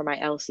 seconds for my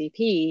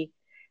LCP,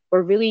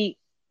 we're really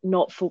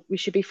not, we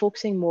should be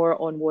focusing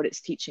more on what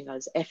it's teaching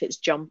us, if it's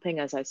jumping,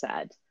 as I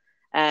said.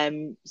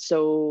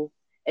 So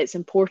it's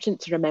important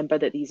to remember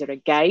that these are a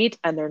guide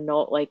and they're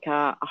not like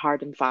a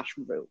hard and fast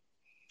rule.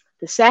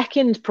 The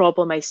second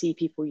problem I see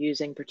people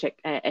using,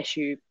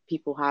 issue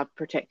people have,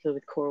 particularly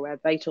with Core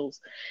Web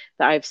Vitals,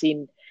 that I've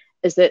seen,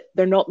 is that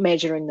they're not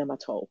measuring them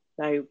at all.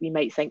 Now, we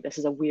might think this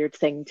is a weird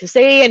thing to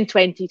say in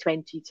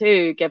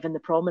 2022, given the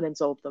prominence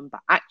of them,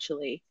 but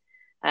actually,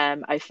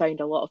 I found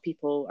a lot of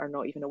people are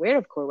not even aware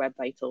of Core Web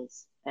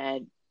Vitals,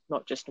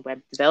 not just the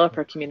web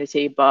developer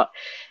community, but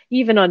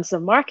even on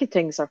some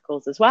marketing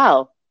circles as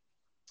well.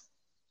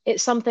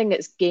 It's something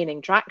that's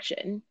gaining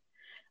traction,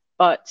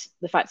 but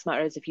the fact of the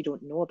matter is, if you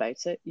don't know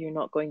about it, you're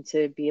not going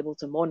to be able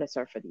to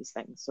monitor for these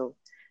things. So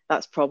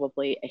that's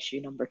probably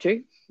issue number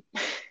 2.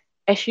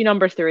 Issue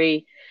number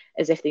 3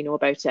 is if they know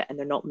about it and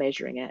they're not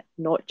measuring it,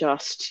 not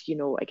just,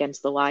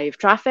 against the live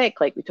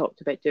traffic, like we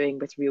talked about doing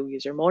with real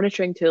user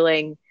monitoring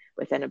tooling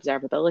within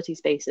observability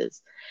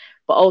spaces,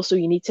 but also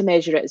you need to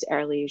measure it as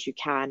early as you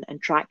can and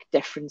track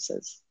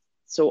differences.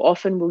 So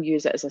often we'll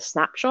use it as a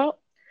snapshot,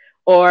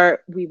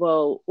 or we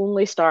will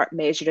only start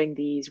measuring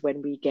these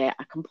when we get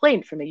a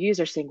complaint from a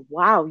user saying,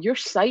 wow, your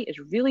site is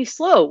really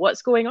slow.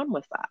 What's going on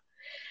with that?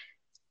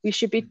 We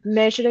should be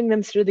measuring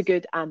them through the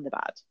good and the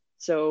bad.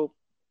 So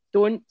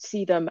don't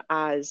see them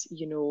as,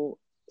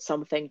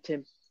 something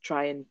to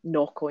try and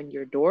knock on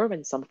your door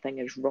when something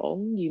is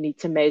wrong. You need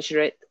to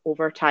measure it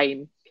over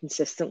time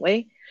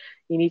consistently.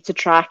 You need to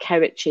track how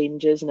it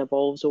changes and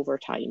evolves over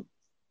time.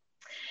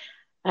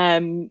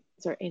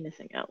 Is there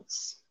anything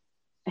else?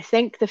 I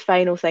think the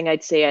final thing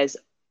I'd say is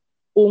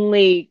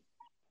only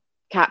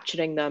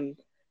capturing them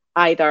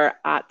either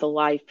at the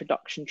live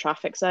production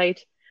traffic side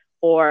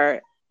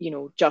or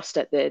just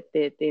at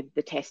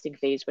the testing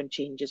phase when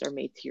changes are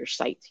made to your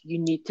site. You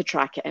need to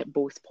track it at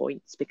both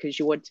points because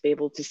you want to be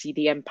able to see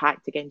the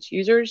impact against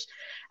users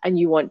and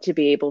you want to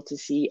be able to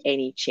see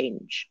any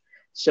change.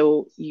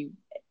 So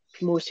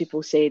most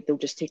people say they'll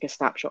just take a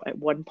snapshot at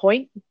one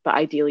point, but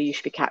ideally you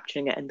should be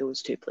capturing it in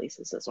those 2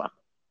 places as well.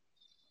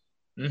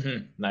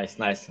 Nice.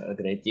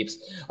 Great tips.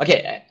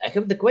 Okay, I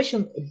have the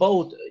question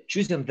about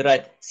choosing the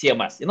right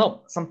CMS.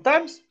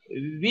 Sometimes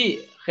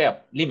we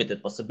have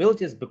limited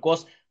possibilities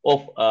because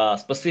of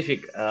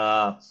specific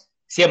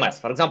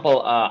CMS. For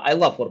example, I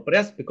love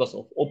WordPress because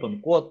of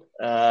open code,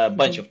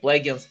 bunch of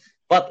plugins,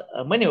 but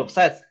many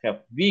websites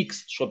have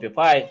Wix,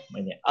 Shopify,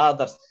 many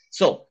others.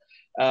 So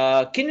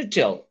can you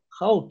tell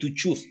how to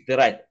choose the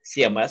right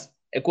CMS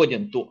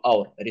according to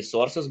our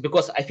resources?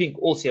 Because I think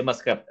all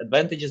CMS have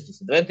advantages,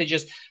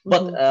 disadvantages,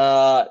 but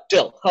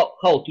tell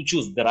how to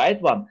choose the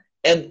right one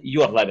and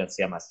your Livent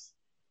CMS.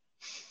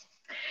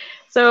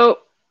 So,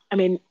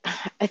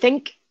 I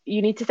think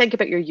you need to think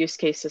about your use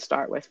case to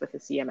start with a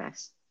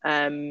CMS.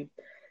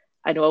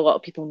 I know a lot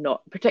of people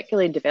not,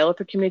 particularly in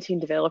developer community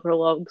and developer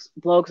blogs,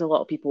 a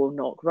lot of people will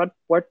knock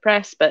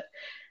WordPress, but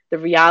the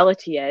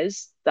reality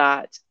is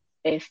that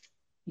if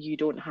you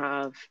don't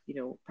have,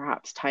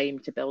 perhaps time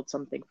to build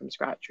something from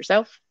scratch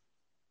yourself,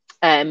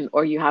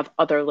 or you have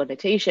other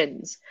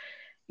limitations,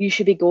 you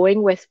should be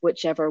going with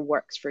whichever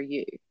works for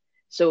you.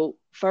 So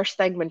first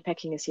thing when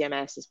picking a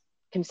CMS is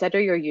consider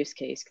your use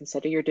case,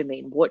 consider your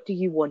domain. What do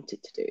you want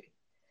it to do?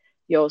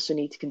 You also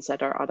need to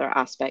consider other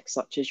aspects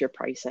such as your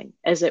pricing.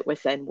 Is it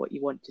within what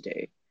you want to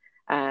do?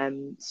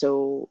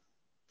 So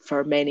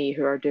for many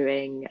who are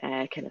doing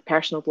kind of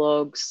personal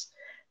blogs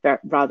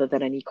rather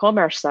than an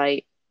e-commerce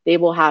site, they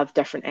will have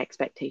different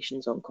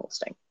expectations on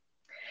costing.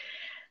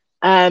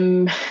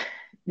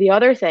 The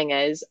other thing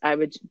is I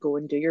would go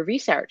and do your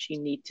research. You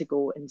need to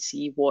go and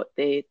see what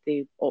the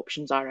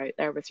options are out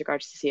there with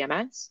regards to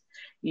CMS.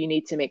 You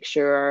need to make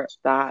sure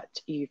that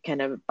you kind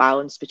of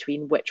balance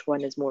between which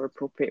one is more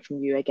appropriate from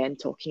you, again,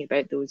 talking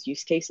about those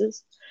use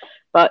cases.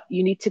 But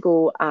you need to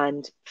go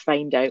and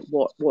find out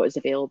what is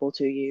available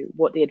to you,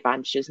 what the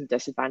advantages and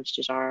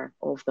disadvantages are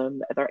of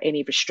them. Are there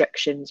any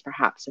restrictions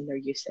perhaps in their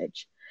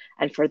usage?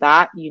 And for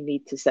that, you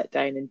need to sit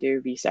down and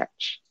do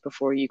research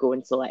before you go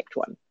and select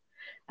one.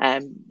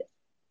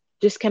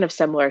 Just kind of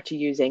similar to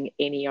using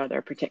any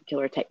other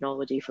particular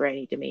technology for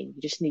any domain.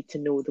 You just need to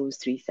know those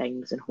 3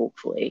 things and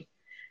hopefully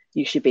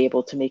you should be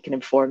able to make an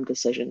informed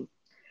decision.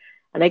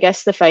 And I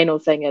guess the final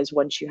thing is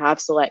once you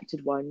have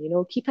selected one,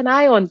 keep an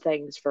eye on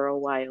things for a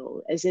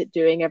while. Is it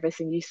doing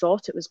everything you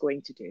thought it was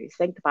going to do?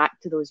 Think back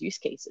to those use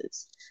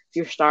cases. If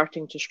you're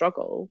starting to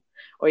struggle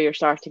or you're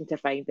starting to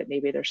find that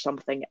maybe there's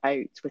something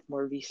out with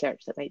more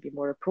research that might be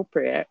more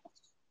appropriate,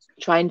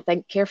 try and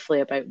think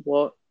carefully about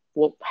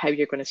how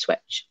you're going to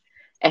switch,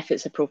 if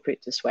it's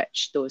appropriate to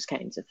switch, those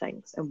kinds of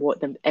things, and what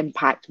the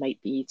impact might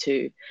be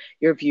to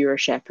your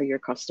viewership or your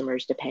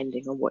customers,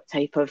 depending on what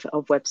type of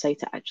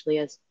website it actually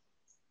is.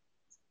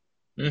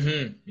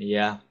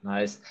 Yeah,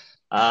 nice.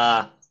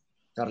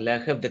 Carly, I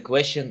have the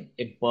question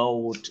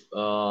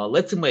about,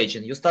 let's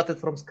imagine you started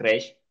from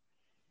scratch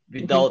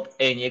without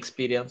any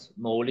experience,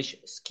 knowledge,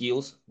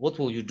 skills. What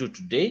will you do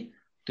today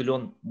to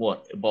learn more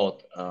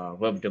about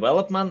web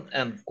development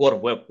and Core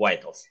Web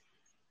Vitals?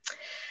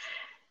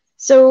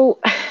 So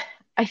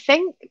I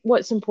think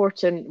what's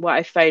important, what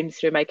I found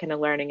through my kind of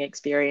learning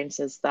experience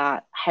is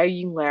that how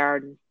you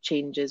learn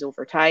changes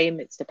over time.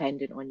 It's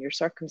dependent on your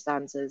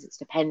circumstances. It's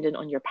dependent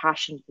on your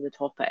passion for the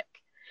topic.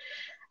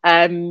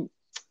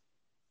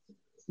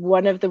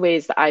 One of the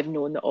ways that I've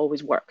known that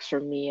always works for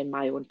me in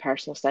my own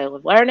personal style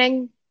of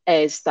learning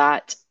is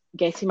that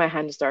getting my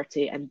hands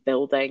dirty and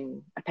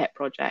building a pet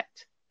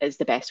project is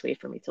the best way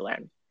for me to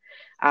learn.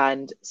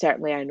 And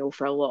certainly I know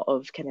for a lot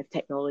of kind of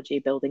technology,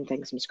 building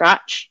things from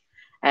scratch,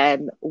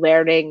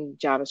 learning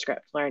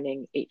JavaScript,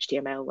 learning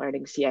HTML,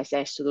 learning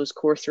CSS, so those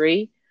core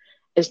three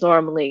is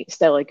normally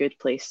still a good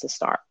place to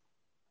start.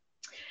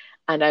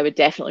 And I would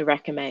definitely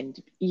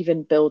recommend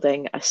even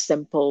building a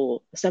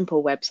simple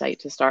website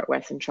to start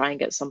with and try and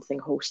get something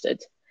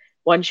hosted.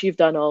 Once you've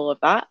done all of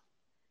that,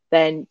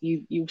 then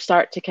you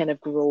start to kind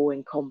of grow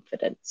in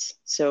confidence.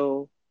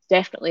 So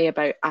definitely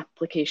about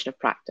application of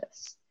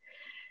practice.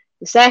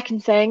 The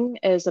second thing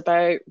is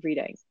about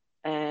reading,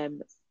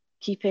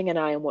 keeping an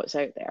eye on what's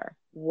out there.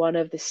 One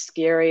of the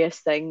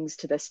scariest things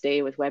to this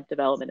day with web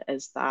development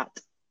is that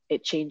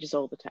it changes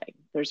all the time.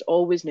 There's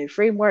always new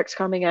frameworks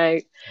coming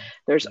out.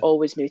 There's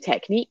always new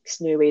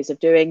techniques, new ways of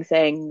doing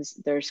things.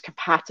 There's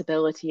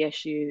compatibility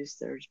issues.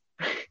 There's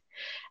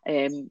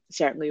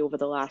certainly over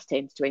the last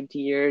 10 to 20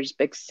 years,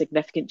 big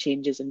significant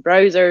changes in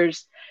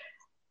browsers.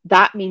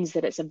 That means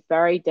that it's a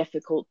very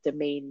difficult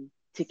domain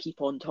to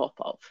keep on top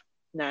of.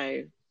 Now,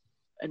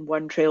 in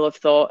one trail of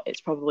thought, it's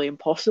probably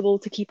impossible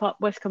to keep up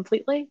with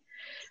completely,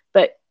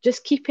 but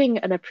just keeping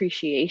an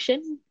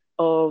appreciation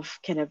of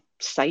kind of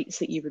sites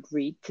that you would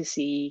read to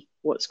see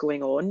what's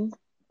going on,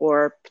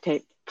 or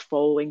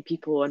following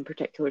people on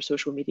particular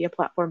social media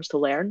platforms to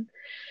learn.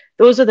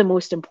 Those are the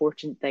most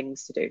important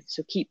things to do.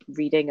 So keep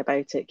reading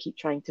about it, keep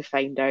trying to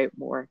find out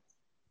more.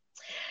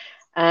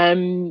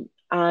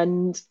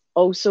 And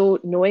also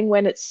knowing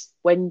when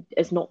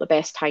is not the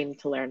best time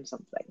to learn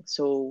something.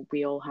 So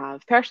we all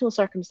have personal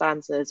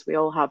circumstances, we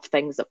all have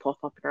things that pop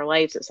up in our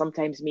lives that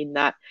sometimes mean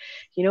that,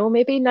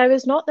 maybe now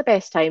is not the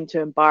best time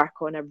to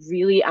embark on a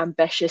really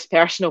ambitious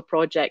personal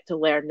project to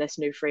learn this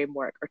new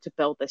framework or to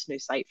build this new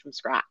site from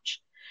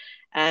scratch.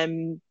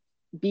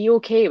 Be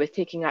okay with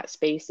taking that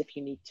space if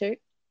you need to.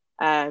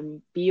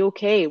 Be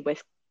okay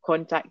with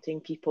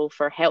contacting people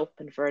for help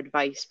and for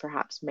advice,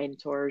 perhaps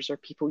mentors or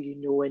people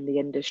in the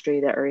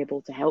industry that are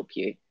able to help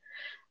you.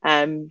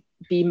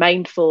 Be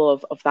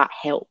mindful of that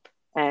help.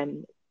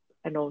 And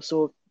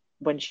also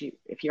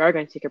if you are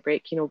going to take a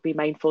break, be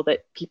mindful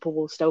that people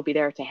will still be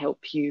there to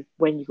help you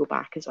when you go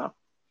back as well.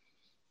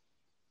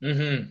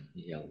 Mm-hmm.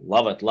 Yeah,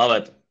 love it.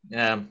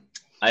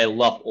 I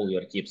love all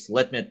your tips.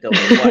 Let me tell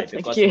you why,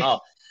 because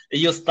now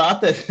you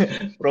started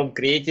from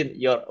creating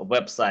your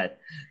website.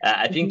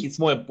 I think it's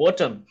more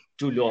important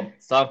to learn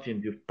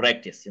something with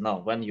practice.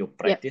 When you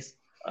practice,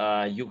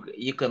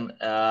 you can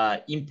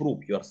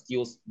improve your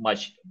skills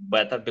much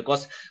better,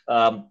 because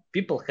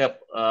people have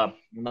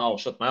now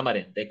short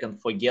memory. They can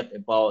forget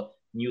about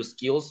new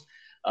skills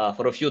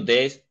for a few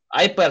days.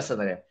 I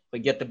personally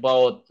forget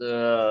about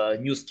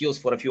new skills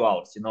for a few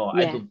hours.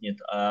 I don't need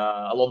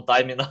a long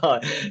time.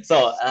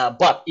 So,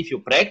 but if you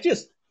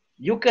practice,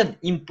 you can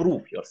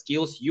improve your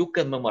skills, you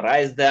can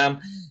memorize them.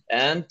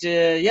 And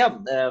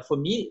for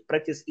me,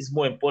 practice is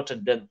more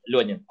important than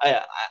learning.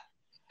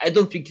 I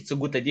don't think it's a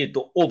good idea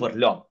to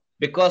overlearn,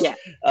 because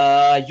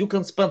you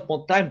can spend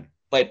more time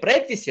by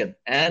practicing,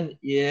 and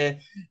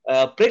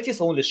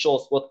practice only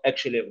shows what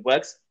actually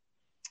works.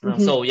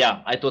 So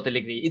I totally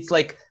agree. It's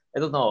like, I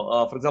don't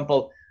know, for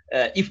example,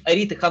 if I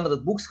read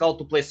 100 books how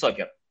to play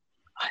soccer,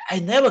 I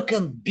never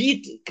can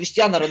beat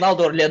Cristiano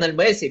Ronaldo or Lionel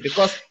Messi,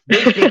 because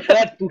they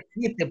prefer to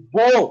hit the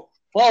ball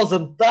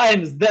 1,000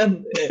 times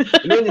than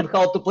learning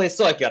how to play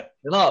soccer.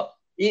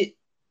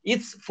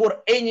 It's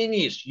for any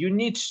niche. You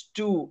need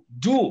to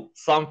do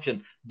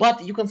something,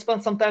 but you can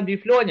spend some time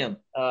with learning,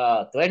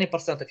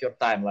 20% of your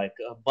time,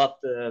 but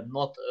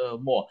not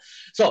more.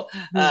 So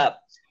I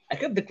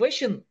have the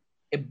question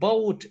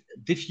about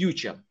the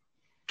future.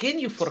 Can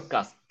you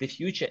forecast the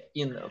future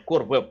in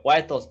Core Web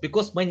Vitals?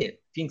 Because many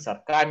things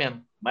are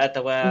coming,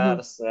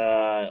 metaverse,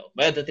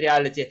 augmented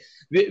reality.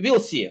 We'll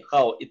see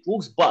how it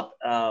looks, but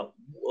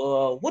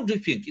what do you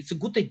think? It's a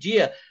good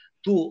idea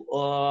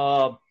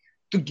to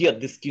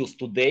get the skills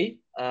today,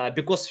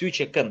 because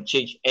future can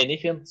change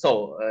anything.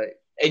 So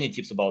any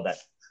tips about that?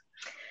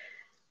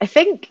 I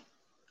think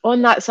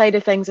on that side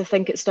of things, I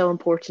think it's still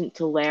important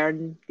to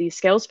learn these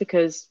skills,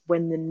 because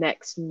when the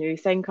next new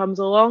thing comes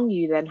along,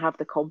 you then have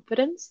the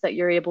confidence that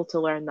you're able to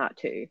learn that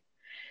too.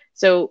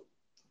 So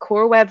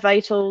Core Web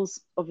Vitals,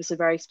 obviously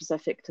very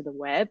specific to the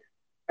web.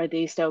 Are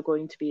they still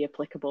going to be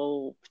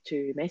applicable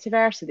to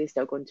Metaverse? Are they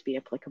still going to be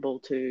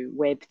applicable to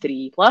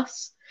Web3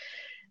 Plus?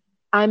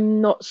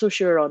 I'm not so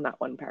sure on that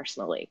one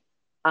personally.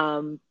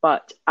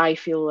 But I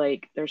feel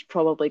like there's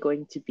probably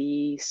going to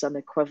be some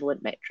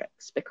equivalent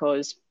metrics,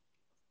 because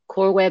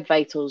Core Web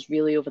Vitals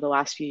really over the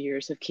last few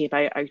years have came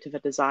out of a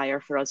desire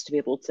for us to be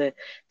able to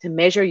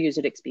measure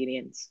user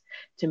experience,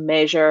 to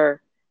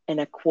measure in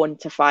a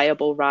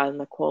quantifiable rather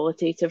than a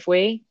qualitative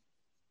way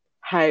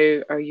how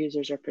our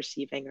users are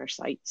perceiving our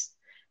sites.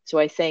 So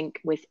I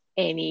think with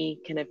any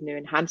kind of new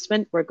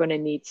enhancement, we're going to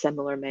need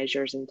similar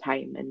measures in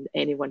time, and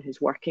anyone who's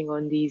working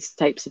on these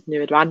types of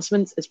new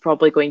advancements is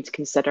probably going to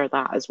consider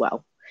that as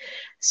well.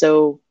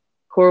 So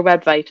Core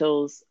Web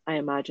Vitals, I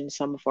imagine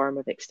some form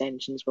of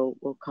extensions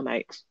will come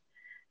out.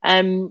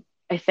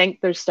 I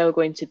think there's still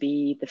going to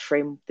be the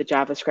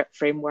JavaScript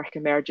framework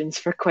emergence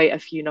for quite a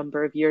few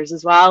number of years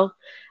as well.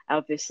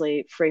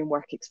 Obviously,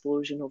 framework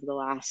explosion over the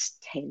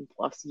last 10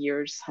 plus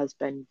years has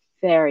been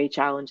very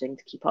challenging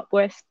to keep up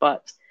with,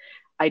 but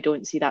I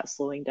don't see that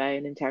slowing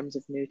down in terms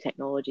of new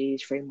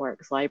technologies,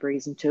 frameworks,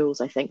 libraries, and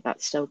tools. I think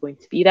that's still going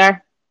to be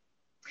there.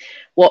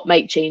 What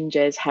might change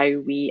is how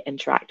we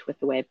interact with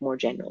the web more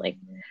generally.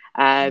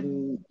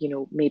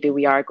 Maybe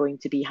we are going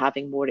to be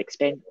having more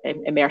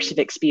immersive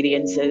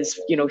experiences,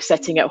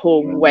 sitting at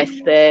home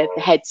with the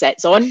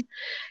headsets on.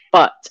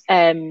 But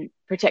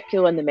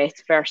particularly on the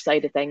metaverse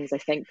side of things, I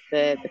think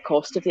the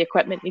cost of the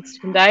equipment needs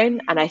to come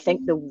down, and I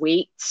think the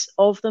weight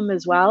of them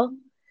as well.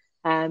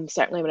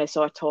 Certainly when I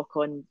saw a talk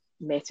on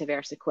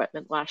metaverse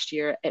equipment last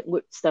year, it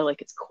looked still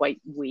like it's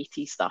quite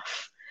weighty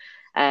stuff.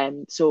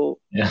 Sitting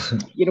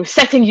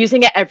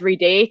using it every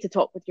day to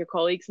talk with your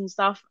colleagues and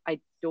stuff, I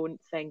don't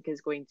think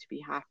is going to be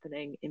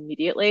happening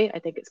immediately. I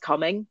think it's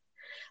coming,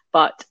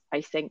 but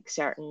I think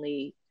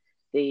certainly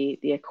the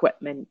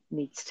equipment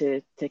needs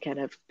to kind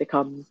of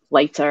become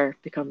lighter,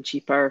 become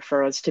cheaper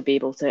for us to be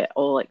able to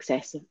all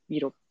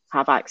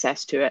have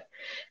access to it.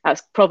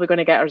 That's probably going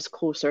to get us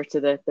closer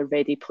to the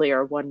Ready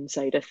Player One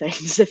side of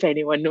things, if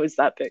anyone knows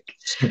that book.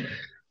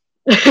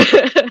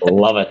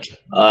 Love it.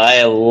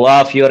 I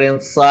love your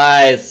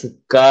insights,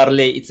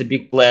 Carly. It's a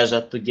big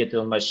pleasure to get you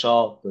on my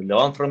show, to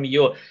learn from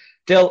you.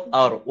 Tell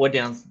our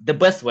audience the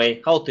best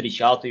way how to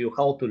reach out to you,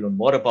 how to learn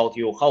more about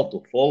you, how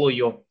to follow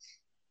you.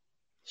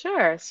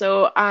 Sure.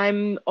 So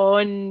I'm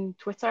on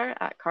Twitter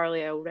at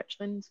Carly L.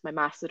 Richmond. My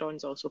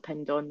Mastodon's also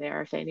pinned on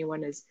there if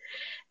anyone is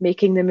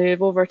making the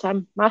move over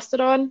to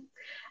Mastodon.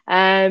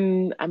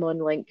 I'm on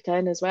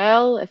LinkedIn as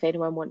well. If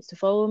anyone wants to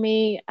follow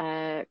me,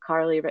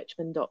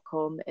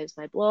 carlyrichmond.com is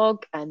my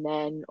blog. And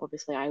then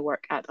obviously I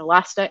work at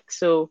Elastic.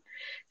 So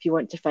if you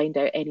want to find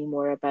out any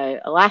more about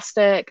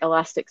Elastic,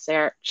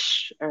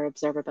 Elasticsearch, our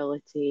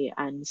observability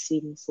and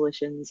SIEM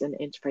solutions and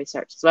enterprise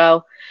search as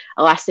well,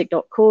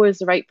 elastic.co is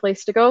the right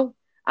place to go.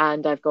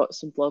 And I've got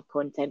some blog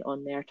content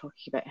on there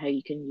talking about how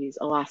you can use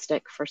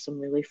Elastic for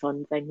some really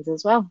fun things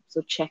as well.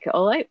 So check it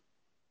all out.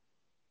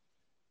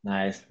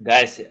 Nice.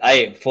 Guys,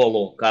 I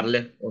follow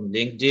Carly on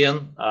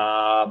LinkedIn.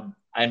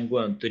 I'm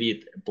going to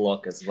read a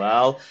blog as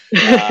well.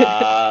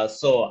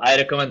 So I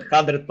recommend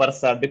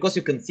 100% because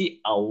you can see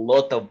a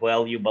lot of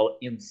valuable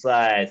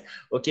insights.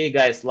 Okay,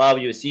 guys, love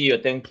you. See you.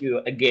 Thank you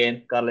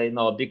again, Carly.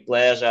 Big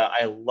pleasure.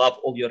 I love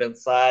all your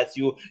insights.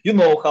 You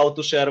know how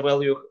to share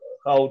value,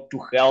 how to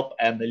help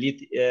and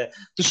lead to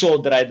show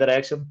the right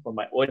direction for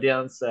my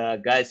audience.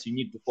 Guys, you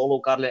need to follow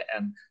Carly,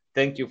 and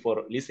thank you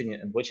for listening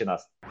and watching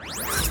us.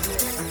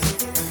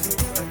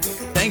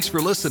 Thanks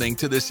for listening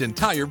to this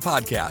entire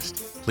podcast.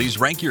 Please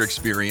rank your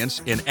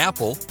experience in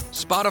Apple,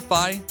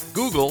 Spotify,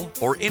 Google,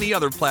 or any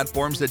other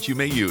platforms that you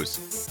may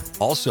use.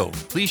 Also,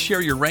 please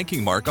share your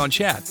ranking mark on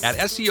chat at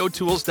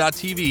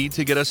SEOtools.tv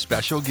to get a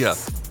special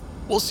gift.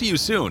 We'll see you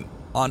soon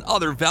on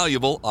other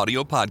valuable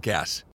audio podcasts.